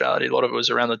spirituality. A lot of it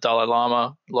was around the Dalai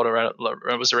Lama. A lot of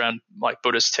it was around like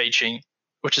Buddhist teaching,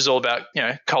 which is all about,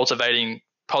 cultivating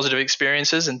positive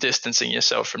experiences and distancing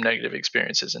yourself from negative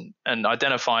experiences, and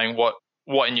identifying what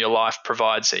in your life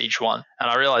provides each one. And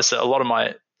I realized that a lot of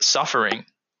my suffering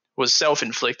was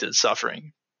self-inflicted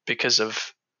suffering because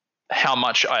of how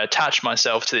much I attached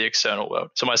myself to the external world.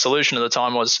 So my solution at the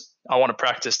time was, I want to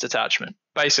practice detachment.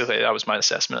 Basically, that was my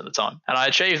assessment at the time. And I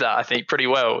achieved that, I think, pretty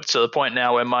well, to the point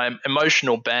now where my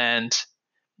emotional band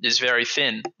is very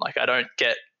thin. Like I don't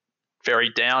get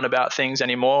very down about things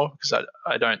anymore because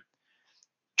I don't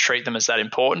treat them as that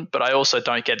important, but I also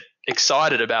don't get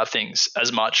excited about things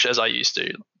as much as I used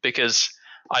to, because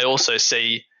I also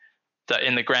see that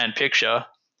in the grand picture,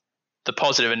 the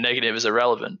positive and negative is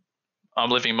irrelevant. I'm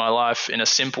living my life in a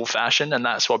simple fashion, and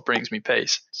that's what brings me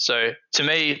peace. So to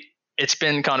me, it's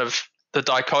been kind of the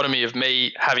dichotomy of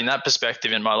me having that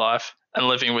perspective in my life and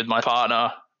living with my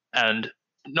partner, and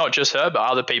not just her, but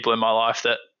other people in my life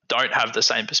that don't have the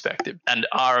same perspective and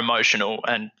are emotional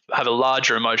and have a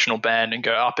larger emotional band and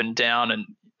go up and down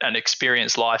and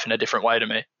experience life in a different way to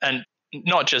me. And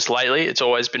not just lately, it's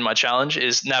always been my challenge,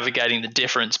 is navigating the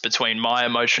difference between my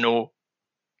emotional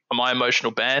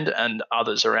band and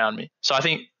others around me. So I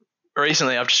think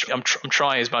recently I'm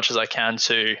trying as much as I can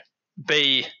to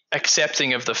be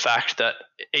accepting of the fact that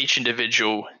each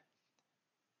individual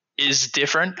is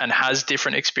different and has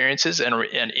different experiences and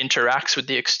interacts with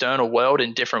the external world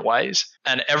in different ways.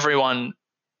 And everyone,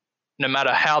 no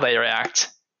matter how they react,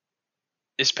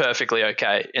 is perfectly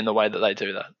okay in the way that they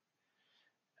do that.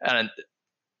 And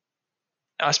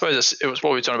I suppose it was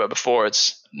what we were talking about before.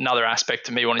 It's another aspect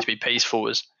to me wanting to be peaceful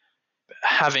was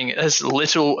having as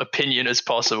little opinion as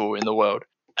possible in the world.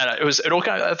 And I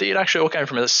think it actually all came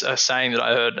from a saying that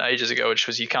I heard ages ago, which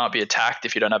was, you can't be attacked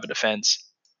if you don't have a defense.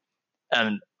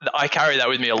 And I carry that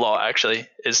with me a lot, actually,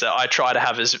 is that I try to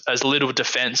have as little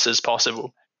defense as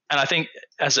possible. And I think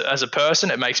as a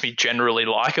person, it makes me generally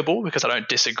likable because I don't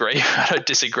disagree. I don't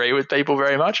disagree with people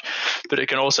very much, but it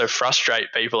can also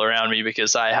frustrate people around me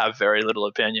because I have very little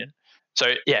opinion. So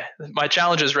yeah, my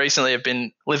challenges recently have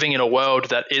been living in a world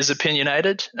that is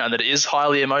opinionated and that is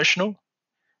highly emotional,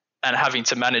 and having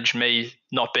to manage me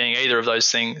not being either of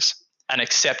those things and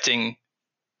accepting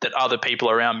that other people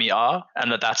around me are,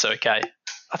 and that's okay.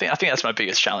 I think that's my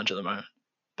biggest challenge at the moment.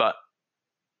 But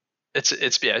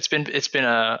it's been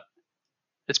a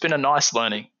nice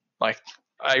learning. Like,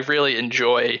 I really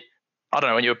enjoy, I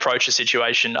don't know, when you approach a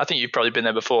situation, I think you've probably been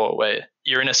there before, where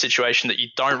you're in a situation that you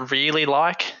don't really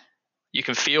like. You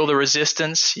can feel the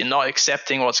resistance. You're not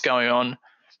accepting what's going on.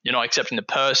 You're not accepting the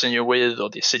person you're with or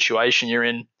the situation you're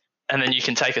in. And then you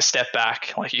can take a step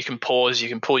back. Like, you can pause, you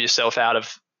can pull yourself out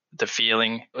of the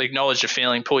feeling, acknowledge the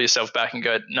feeling, pull yourself back and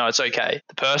go, no, it's okay.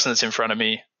 The person that's in front of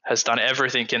me has done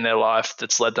everything in their life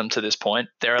that's led them to this point.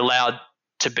 They're allowed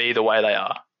to be the way they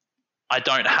are. I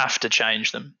don't have to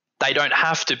change them. They don't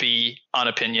have to be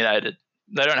unopinionated.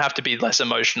 They don't have to be less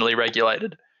emotionally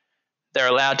regulated. They're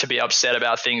allowed to be upset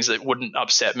about things that wouldn't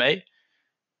upset me,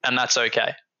 and that's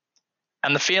okay.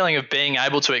 And the feeling of being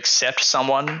able to accept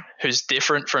someone who's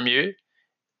different from you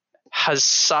has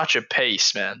such a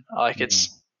peace, man. Like, it's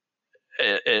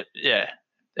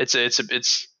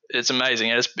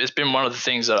amazing. And it's been one of the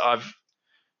things that I've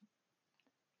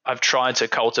tried to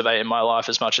cultivate in my life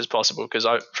as much as possible, because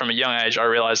from a young age, I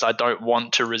realized I don't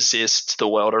want to resist the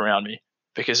world around me,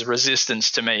 because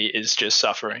resistance to me is just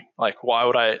suffering. Like, why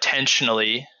would I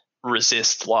intentionally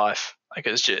resist life? Like,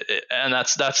 it's just, and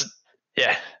that's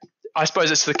yeah. I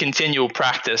suppose it's the continual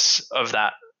practice of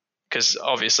that, because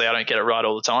obviously I don't get it right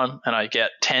all the time, and I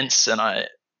get tense, and I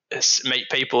meet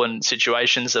people in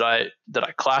situations that I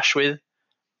clash with,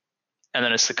 and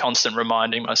then it's the constant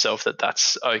reminding myself that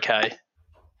that's okay.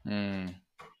 And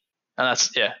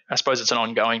that's, I suppose it's an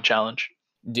ongoing challenge.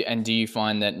 Do you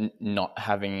find that not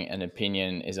having an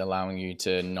opinion is allowing you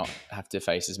to not have to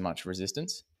face as much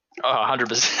resistance? Oh,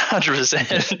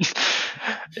 100%.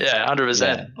 Yeah, 100%.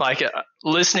 Yeah. Like,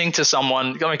 listening to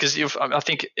someone, because I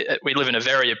think we live in a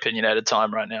very opinionated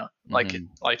time right now. Like,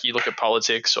 like you look at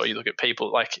politics, or you look at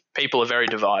people, like, people are very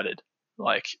divided.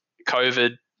 Like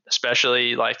COVID,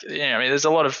 especially, like, I mean, there's a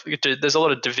lot of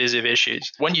divisive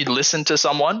issues. When you listen to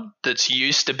someone that's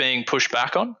used to being pushed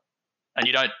back on, and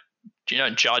you don't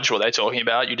judge what they're talking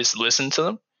about, you just listen to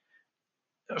them,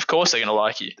 of course they're going to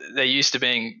like you. They're used to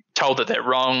being told that they're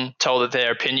wrong, told that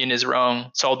their opinion is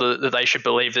wrong, told that they should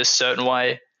believe this certain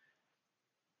way.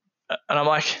 And I'm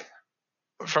like,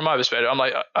 from my perspective, I'm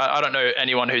like, I don't know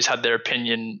anyone who's had their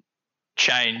opinion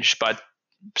changed by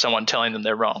someone telling them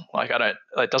they're wrong. Like,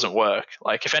 it doesn't work.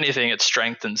 Like, if anything, it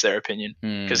strengthens their opinion.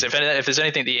 Because if there's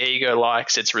anything the ego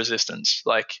likes, it's resistance.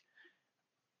 Like,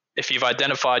 if you've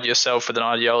identified yourself with an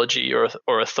ideology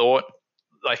or a thought,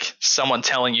 like, someone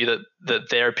telling you that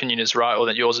their opinion is right or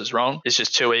that yours is wrong, it's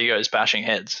just two egos bashing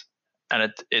heads,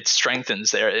 and it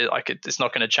strengthens there. It's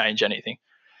not going to change anything.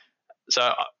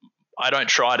 So I don't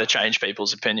try to change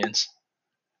people's opinions.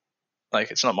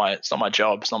 Like, it's not my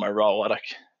job. It's not my role.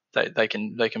 They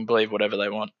can believe whatever they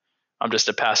want. I'm just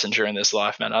a passenger in this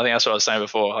life, man. I think that's what I was saying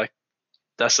before. Like,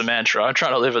 that's the mantra I'm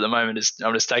trying to live at the moment. Is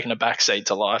I'm just taking a back seat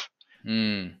to life.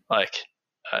 Like,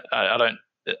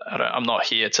 I'm not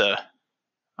here to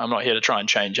try and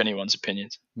change anyone's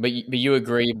opinions. But you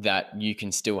agree that you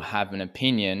can still have an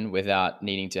opinion without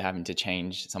needing to having to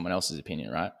change someone else's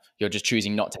opinion, right? You're just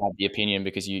choosing not to have the opinion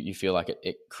because you feel like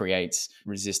it creates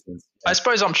resistance. I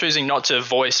suppose I'm choosing not to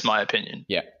voice my opinion.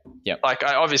 Yeah. Like,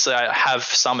 I have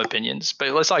some opinions,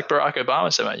 but it's like Barack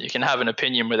Obama said, you can have an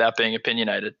opinion without being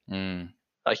opinionated.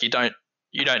 Like, you don't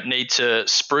need to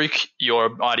spruik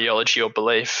your ideology or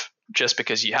belief just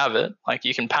because you have it. Like,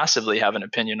 you can passively have an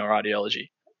opinion or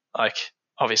ideology. Like,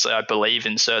 obviously I believe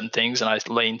in certain things and I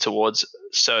lean towards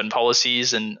certain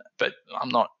policies, but I'm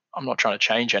not trying to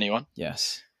change anyone.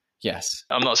 Yes.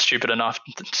 I'm not stupid enough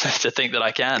to think that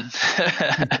I can.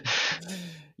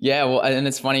 Yeah, well, and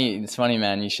it's funny,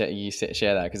 man. You share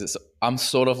that, because I'm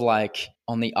sort of like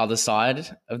on the other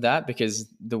side of that,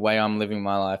 because the way I'm living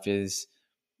my life is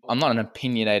I'm not an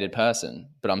opinionated person,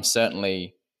 but I'm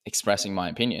certainly expressing my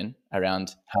opinion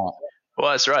around how.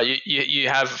 Well, that's right. You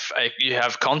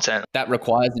have content that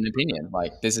requires an opinion.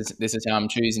 Like, this is how I'm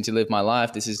choosing to live my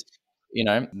life. This is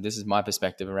my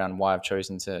perspective around why I've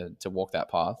chosen to walk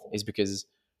that path, is because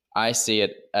I see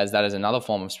it as another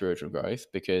form of spiritual growth.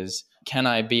 Because can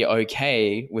I be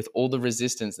okay with all the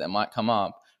resistance that might come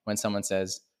up when someone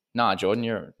says, "Nah, Jordan,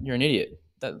 you're an idiot.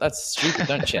 That's stupid.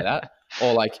 Don't share that."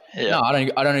 Or like, Yeah. "No,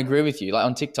 I don't agree with you." Like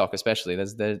on TikTok, especially,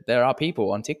 there are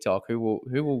people on TikTok who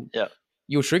will Yeah.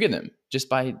 you'll trigger them just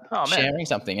by sharing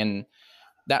something, and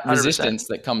that resistance 100%.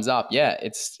 That comes up. Yeah,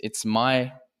 it's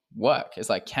my work. It's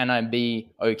like, can I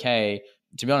be okay?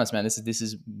 To be honest, man, this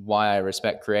is why I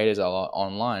respect creators a lot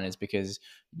online, is because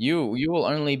you will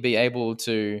only be able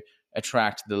to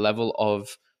attract the level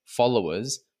of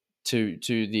followers to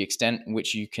the extent in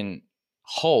which you can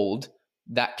hold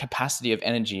that capacity of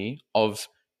energy of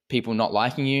people not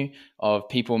liking you, of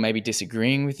people maybe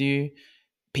disagreeing with you,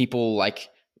 people like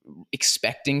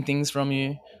expecting things from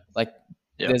you. Like,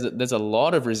 there's a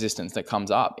lot of resistance that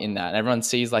comes up in that. And everyone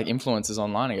sees like influencers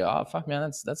online and go, "Oh fuck, man,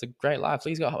 that's a great life.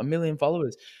 He's got 1 million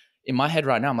followers." In my head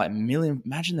right now, I'm like, million.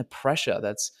 Imagine the pressure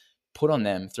that's put on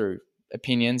them through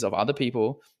opinions of other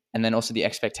people, and then also the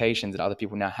expectations that other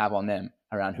people now have on them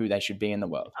around who they should be in the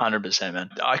world. 100%, man.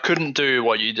 I couldn't do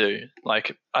what you do.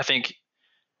 Like, I think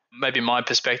maybe my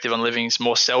perspective on living is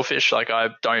more selfish. Like,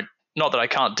 not that I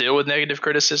can't deal with negative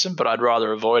criticism, but I'd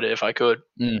rather avoid it if I could.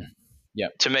 Yeah.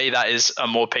 To me, that is a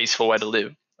more peaceful way to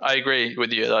live. I agree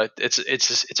with you. Like,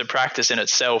 it's a practice in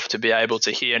itself to be able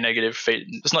to hear negative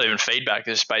It's not even feedback.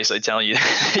 It's basically telling you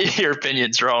your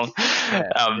opinion's wrong.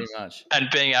 Yeah, pretty much. And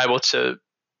being able to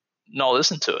not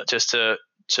listen to it, just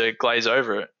to glaze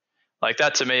over it. Like,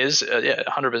 that to me is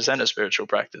 100% a spiritual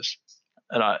practice.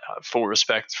 And I full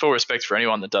respect for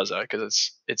anyone that does that,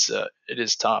 because it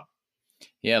is tough.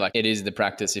 Yeah, like, it is the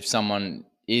practice. If someone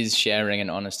is sharing an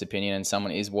honest opinion and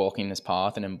someone is walking this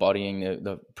path and embodying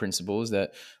the principles,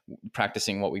 that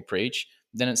practicing what we preach,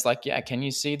 then it's like, yeah, can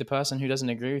you see the person who doesn't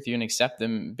agree with you and accept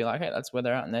them, be like, hey, that's where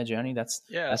they're at in their journey. That's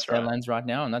their lens right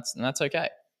now. And that's okay.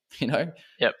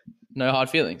 Yep. No hard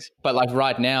feelings. But like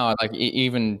right now, like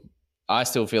even I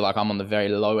still feel like I'm on the very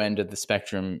low end of the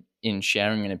spectrum in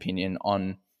sharing an opinion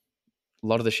on a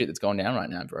lot of the shit that's going down right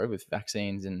now, bro, with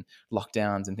vaccines and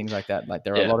lockdowns and things like that. Like,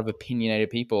 there are a lot of opinionated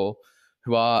people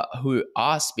who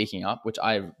are speaking up, which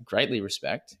I greatly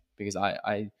respect, because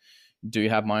I do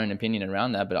have my own opinion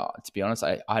around that. But to be honest,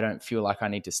 I don't feel like I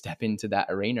need to step into that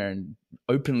arena and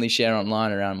openly share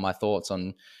online around my thoughts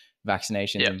on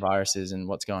vaccinations and viruses and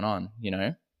what's going on,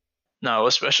 No,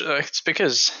 especially it's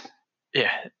because,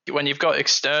 when you've got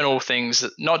external things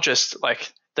that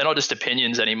they're not just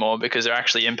opinions anymore, because they're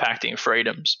actually impacting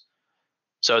freedoms.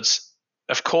 So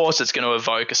of course it's going to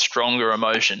evoke a stronger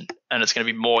emotion, and it's going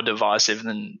to be more divisive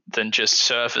than just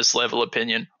surface level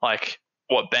opinion, like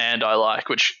what band I like,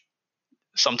 which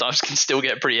sometimes can still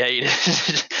get pretty heated.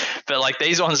 But like,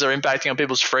 these ones are impacting on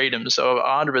people's freedoms, so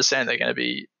 100% they're going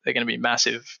to be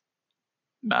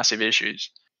massive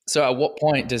issues. So at what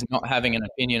point does not having an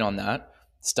opinion on that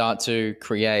start to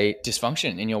create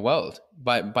dysfunction in your world?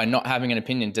 By not having an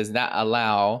opinion, does that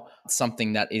allow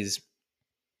something that is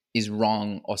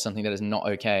wrong or something that is not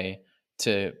okay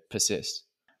to persist?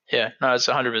 Yeah, no, it's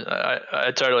 100%.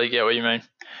 I totally get what you mean.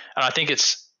 And I think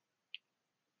it's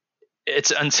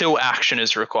until action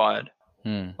is required.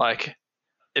 Like,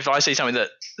 if I see something that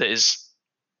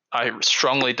I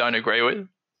strongly don't agree with,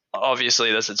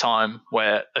 obviously there's a time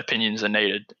where opinions are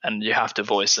needed and you have to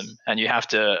voice them, and you have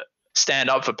to stand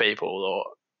up for people or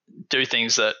do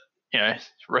things that,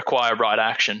 require right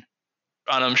action.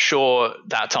 And I'm sure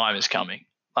that time is coming.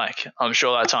 Like, I'm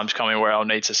sure that time's coming where I'll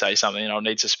need to say something and I'll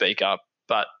need to speak up.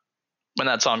 But when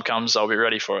that time comes, I'll be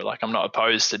ready for it. Like, I'm not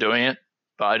opposed to doing it,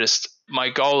 but my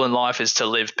goal in life is to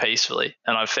live peacefully.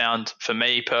 And I've found, for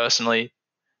me personally,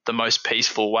 the most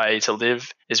peaceful way to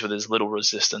live is with as little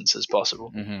resistance as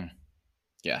possible. Mm-hmm.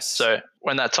 Yes. So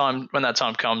when that time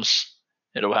comes,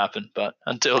 it'll happen. But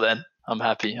until then, I'm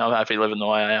happy. I'm happy living the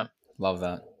way I am. Love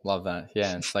that.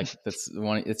 Yeah, it's like it's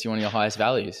one of your highest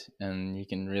values, and you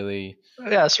can really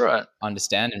that's right.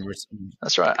 understand and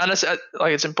that's right. And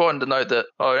it's important to note that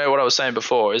what I was saying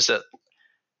before is that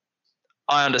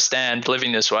I understand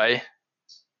living this way.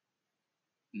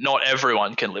 Not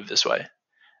everyone can live this way.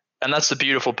 And that's the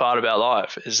beautiful part about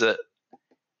life, is that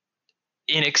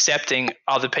in accepting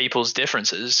other people's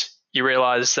differences, you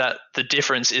realize that the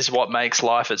difference is what makes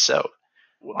life itself.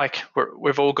 Like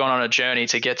we've all gone on a journey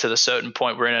to get to the certain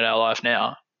point we're in our life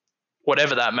now,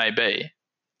 whatever that may be.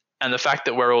 And the fact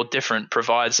that we're all different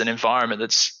provides an environment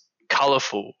that's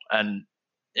colorful, and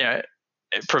it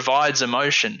provides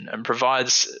emotion and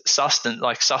provides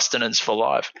sustenance for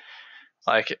life.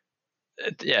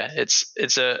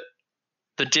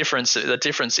 The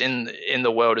difference in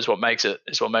the world is what makes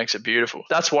it beautiful.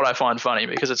 That's what I find funny,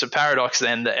 because it's a paradox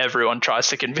then that everyone tries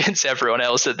to convince everyone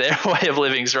else that their way of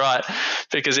living is right.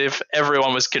 Because if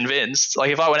everyone was convinced,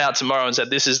 like if I went out tomorrow and said,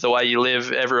 this is the way you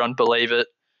live, everyone believe it,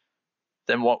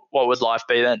 then what would life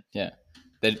be then? Yeah.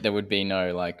 There would be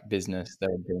no like business.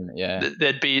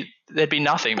 There'd be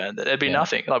nothing, man. There'd be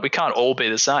nothing. Like we can't all be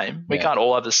the same. We can't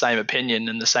all have the same opinion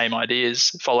and the same ideas,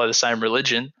 follow the same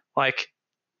religion.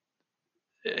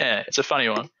 It's a funny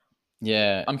one.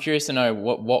 Yeah. I'm curious to know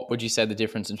what would you say the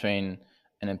difference between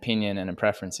an opinion and a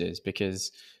preference is?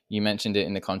 Because you mentioned it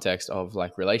in the context of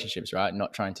like relationships, right?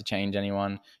 Not trying to change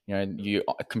anyone. You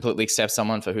completely accept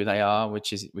someone for who they are,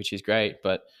 which is great.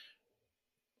 But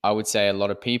I would say a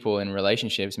lot of people in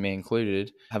relationships, me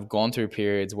included, have gone through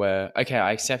periods where, okay,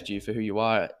 I accept you for who you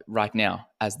are right now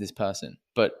as this person,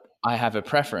 but I have a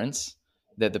preference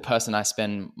that the person I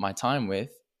spend my time with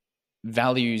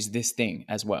values this thing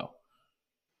as well.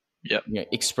 Yep.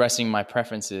 Expressing my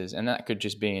preferences. And that could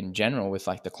just be in general with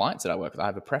like the clients that I work with. I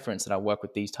have a preference that I work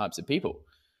with these types of people.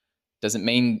 Doesn't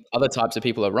mean other types of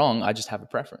people are wrong. I just have a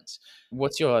preference.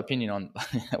 What's your opinion on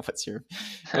what's your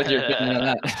opinion on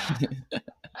that?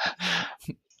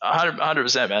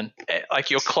 100%, man.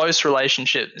 Like your close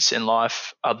relationships in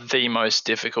life are the most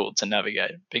difficult to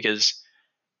navigate, because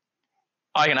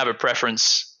I can have a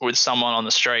preference with someone on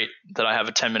the street that I have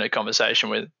a 10-minute conversation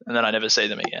with, and then I never see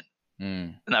them again.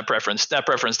 And that preference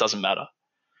doesn't matter.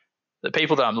 The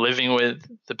people that I'm living with,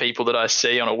 the people that I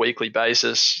see on a weekly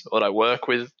basis, or that I work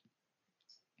with,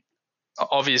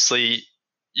 obviously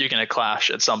you're going to clash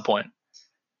at some point.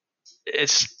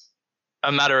 It's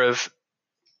a matter of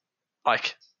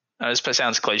this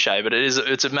sounds cliche, but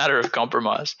it's a matter of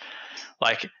compromise.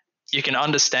 Like you can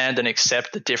understand and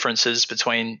accept the differences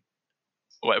between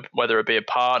whether it be a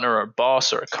partner or a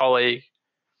boss or a colleague,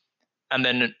 and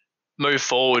then move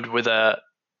forward with a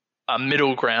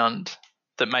middle ground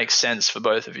that makes sense for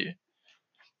both of you.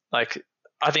 Like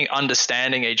I think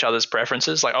understanding each other's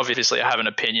preferences, like obviously I have an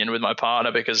opinion with my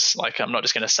partner, because like I'm not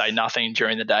just going to say nothing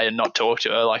during the day and not talk to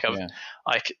her.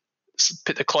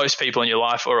 The close people in your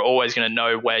life are always going to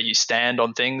know where you stand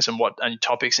on things and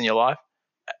topics in your life.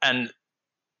 And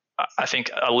I think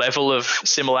a level of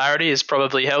similarity is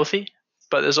probably healthy,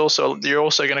 but you're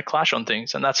also going to clash on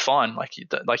things, and that's fine.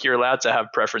 Like you're allowed to have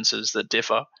preferences that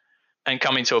differ, and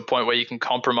coming to a point where you can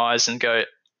compromise and go,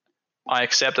 I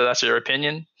accept that that's your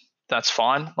opinion. That's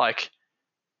fine. Like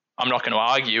I'm not going to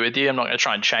argue with you. I'm not going to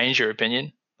try and change your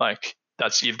opinion. Like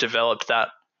you've developed that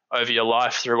over your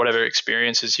life through whatever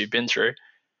experiences you've been through.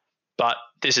 But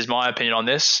this is my opinion on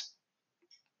this.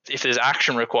 If there's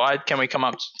action required, can we come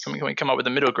up with a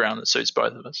middle ground that suits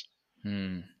both of us?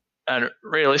 And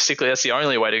realistically, that's the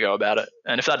only way to go about it.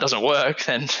 And if that doesn't work,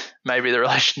 then maybe the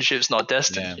relationship's not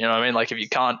destined. Yeah. You know what I mean? Like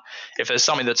if there's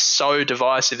something that's so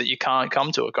divisive that you can't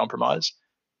come to a compromise,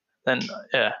 then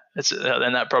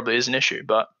then that probably is an issue.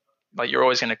 But like you're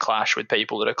always going to clash with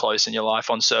people that are close in your life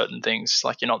on certain things.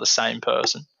 Like you're not the same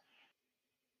person.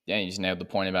 Yeah, you just nailed the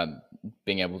point about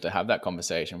being able to have that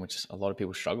conversation, which a lot of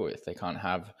people struggle with. They can't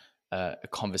have a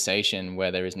conversation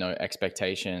where there is no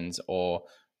expectations or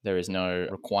there is no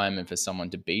requirement for someone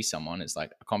to be someone. It's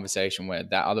like a conversation where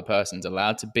that other person's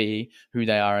allowed to be who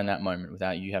they are in that moment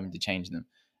without you having to change them.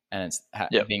 And it's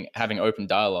having open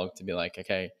dialogue to be like,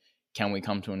 okay, can we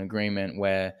come to an agreement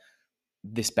where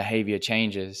this behavior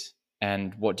changes,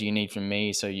 and what do you need from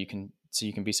me so you can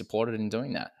be supported in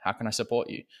doing that? How can I support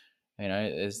you?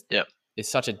 It's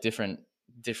such a different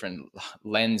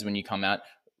lens when you come at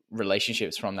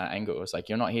relationships from that angle. It's like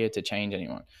you're not here to change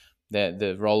anyone.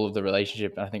 The role of the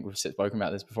relationship, and I think we've spoken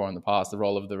about this before in the past, the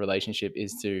role of the relationship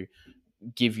is to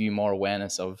give you more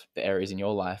awareness of the areas in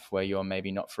your life where you're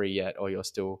maybe not free yet, or you're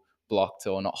still blocked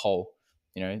or not whole.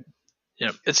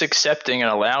 It's accepting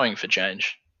and allowing for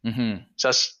change. Mm-hmm.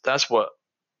 So that's what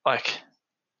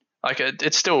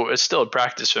it's still a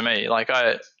practice for me. Like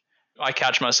I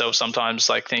catch myself sometimes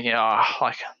like thinking,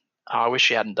 I wish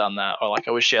she hadn't done that, or like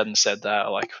I wish she hadn't said that,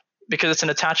 or like, because it's an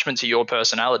attachment to your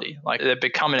personality. Like they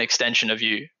become an extension of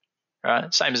you,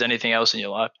 right? Same as anything else in your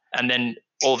life. And then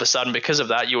all of a sudden, because of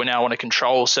that, you now want to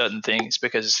control certain things,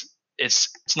 because it's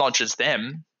not just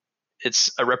them,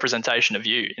 it's a representation of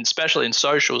you, especially in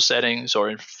social settings or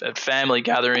in family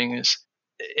gatherings.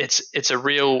 It's a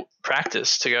real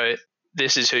practice to go,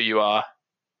 this is who you are.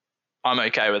 I'm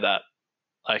okay with that.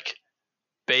 Like,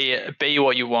 be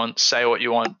what you want, say what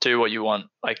you want, do what you want.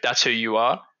 Like, that's who you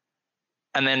are.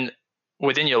 And then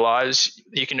within your lives,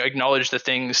 you can acknowledge the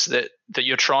things that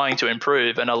you're trying to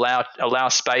improve and allow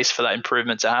space for that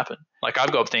improvement to happen. Like,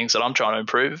 I've got things that I'm trying to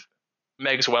improve.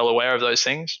 Meg's well aware of those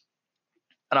things,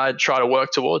 and I try to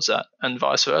work towards that, and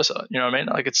vice versa. You know what I mean?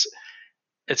 Like,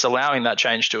 it's allowing that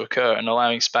change to occur and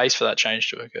allowing space for that change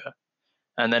to occur,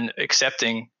 and then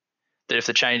accepting that if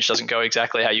the change doesn't go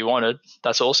exactly how you wanted,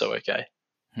 that's also okay.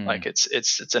 Like,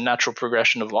 it's a natural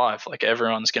progression of life. Like,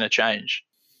 everyone's going to change.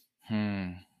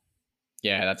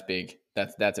 Yeah, that's big.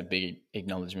 That's a big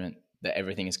acknowledgement that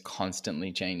everything is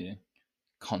constantly changing.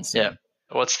 Constantly. Yeah.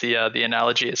 What's the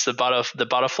analogy? It's the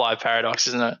butterfly paradox,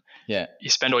 isn't it? Yeah. You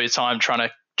spend all your time trying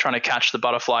to catch the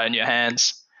butterfly in your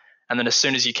hands, and then as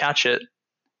soon as you catch it,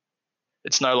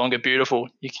 it's no longer beautiful.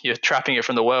 You're trapping it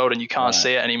from the world, and you can't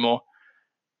see it anymore.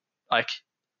 Like,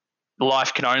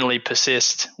 life can only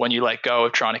persist when you let go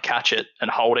of trying to catch it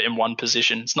and hold it in one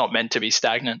position. It's not meant to be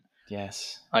stagnant.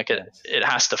 Yes. Like, it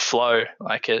has to flow.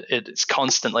 Like, it's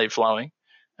constantly flowing.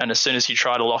 And as soon as you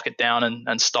try to lock it down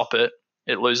and stop it,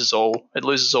 it loses all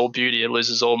beauty. It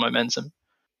loses all momentum.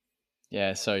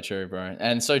 Yeah, so true, bro.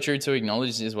 And so true to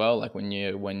acknowledge as well. Like,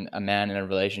 when a man in a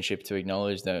relationship, to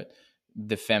acknowledge that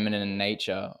the feminine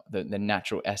nature, the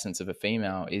natural essence of a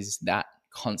female is that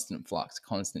constant flux,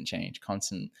 constant change,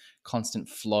 constant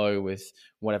flow with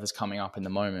whatever's coming up in the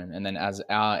moment. And then as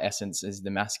our essence is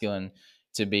the masculine,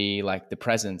 to be like the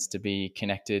presence, to be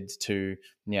connected to,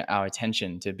 you know, our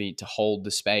attention, to hold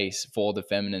the space for the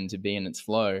feminine to be in its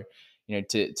flow, you know,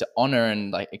 to honor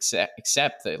and like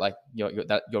accept that, like,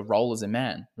 your role as a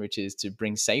man, which is to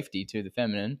bring safety to the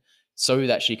feminine so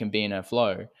that she can be in her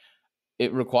flow.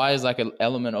 It requires like an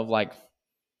element of like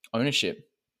ownership,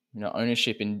 you know,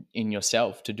 ownership in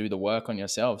yourself, to do the work on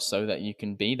yourself so that you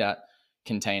can be that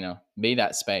container, be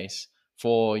that space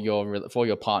for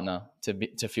your partner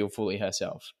to feel fully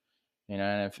herself, you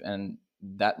know. And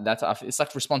that's it's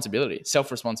like responsibility,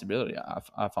 self-responsibility.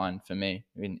 I find for me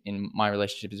in my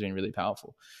relationship has been really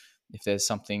powerful. If there's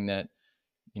something that,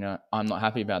 you know, I'm not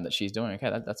happy about that she's doing,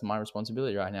 okay, that's my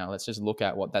responsibility right now. Let's just look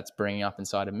at what that's bringing up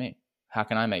inside of me. How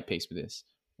can I make peace with this?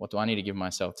 What do I need to give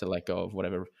myself to let go of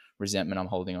whatever resentment I'm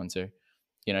holding on to?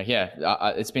 You know,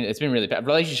 it's been really bad.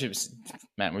 Relationships,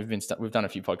 man. We've done a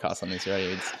few podcasts on this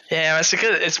already.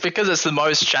 It's because it's the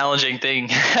most challenging thing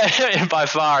by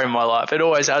far in my life. It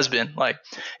always has been. Like,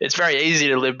 it's very easy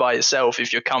to live by yourself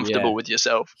if you're comfortable with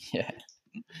yourself. Yeah.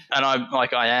 And I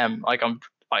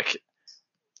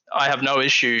have no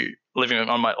issue living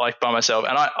on by myself.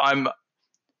 And I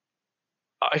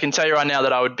can tell you right now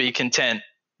that I would be content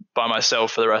by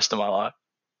myself for the rest of my life,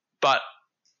 but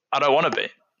I don't want to be.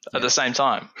 At the same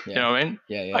time, you know what I mean?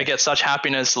 Yeah. I get such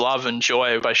happiness, love, and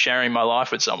joy by sharing my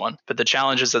life with someone. But the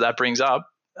challenges that brings up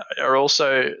are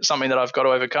also something that I've got to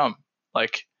overcome.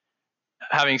 Like,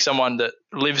 having someone that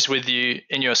lives with you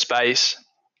in your space,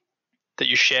 that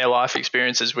you share life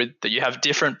experiences with, that you have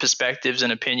different perspectives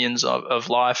and opinions of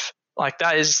life. Like,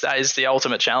 that is the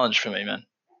ultimate challenge for me, man.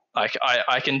 Like,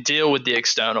 I can deal with the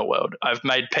external world. I've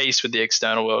made peace with the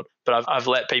external world, but I've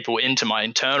let people into my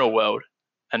internal world.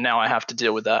 And now I have to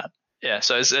deal with that. Yeah,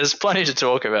 so there's plenty to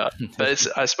talk about, but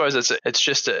I suppose it's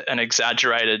just an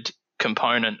exaggerated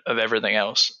component of everything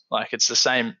else. Like, it's the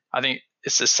same. I think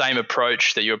it's the same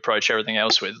approach that you approach everything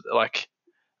else with, like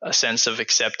a sense of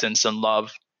acceptance and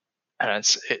love. And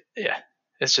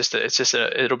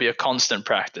it'll be a constant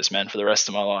practice, man, for the rest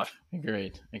of my life.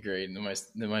 Agreed. The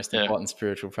most important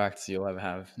spiritual practice you'll ever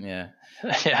have. Yeah.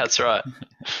 Yeah, that's right.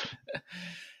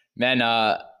 Man,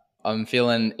 I'm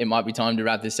feeling it might be time to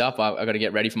wrap this up. I got to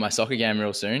get ready for my soccer game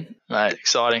real soon. Mate,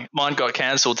 exciting. Mine got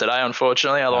cancelled today,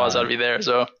 unfortunately. Otherwise, I'd be there as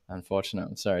well. Unfortunate.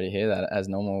 I'm sorry to hear that. As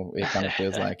normal, it kind of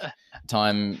feels like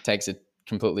time takes a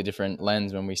completely different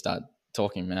lens when we start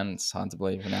talking, man. It's hard to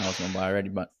believe an hour's gone by already.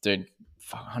 But, dude,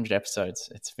 100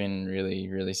 episodes. It's been really,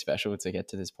 really special to get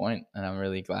to this point. And I'm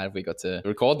really glad we got to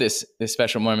record this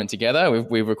special moment together.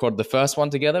 We've recorded the first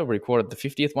one together. We recorded the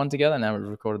 50th one together. Now we've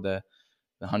recorded the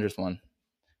 100th one.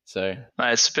 So,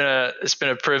 mate, it's been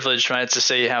a privilege, mate, to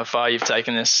see how far you've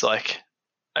taken this. Like,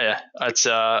 yeah,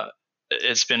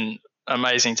 it's been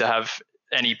amazing to have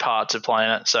any part to play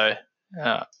in it. So,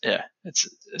 yeah,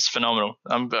 it's phenomenal.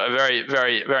 I'm very,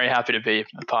 very, very happy to be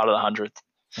a part of the 100th.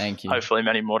 Thank you. Hopefully,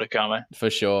 many more to come, eh? For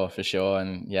sure.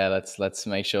 And yeah, let's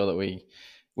make sure that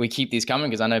we keep these coming,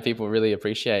 because I know people really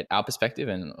appreciate our perspective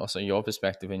and also your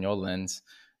perspective and your lens.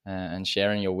 and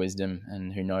sharing your wisdom.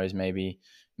 And who knows, maybe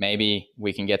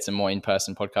we can get some more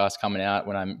in-person podcasts coming out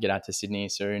when I get out to Sydney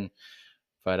soon.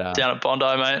 But down at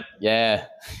Bondi, mate. Yeah.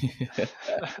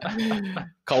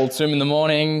 Cold swim in the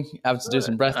morning, have to do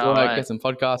some breath work, get some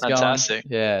podcasts Fantastic.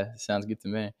 going. Yeah, sounds good to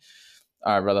me.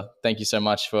 All right, brother. Thank you so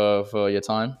much for your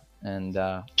time. And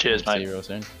cheers, mate. See you real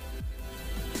soon.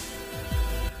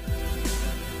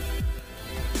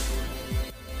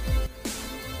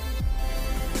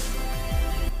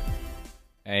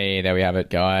 Hey, there we have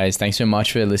it, guys. Thanks so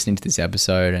much for listening to this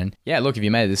episode. And yeah, look, if you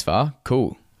made it this far,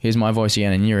 cool. Here's my voice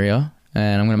again in your ear.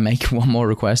 And I'm going to make one more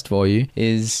request for you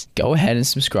is go ahead and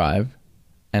subscribe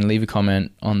and leave a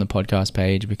comment on the podcast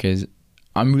page, because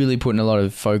I'm really putting a lot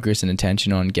of focus and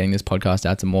attention on getting this podcast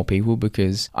out to more people,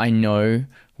 because I know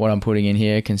what I'm putting in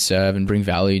here can serve and bring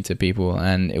value to people.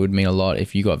 And it would mean a lot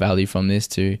if you got value from this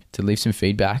to leave some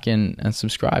feedback and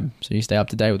subscribe so you stay up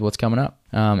to date with what's coming up.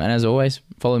 And as always,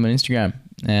 follow me on Instagram.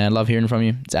 And I love hearing from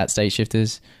you. It's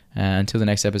 @StateShifters. Until the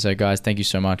next episode, guys, thank you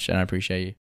so much and I appreciate you.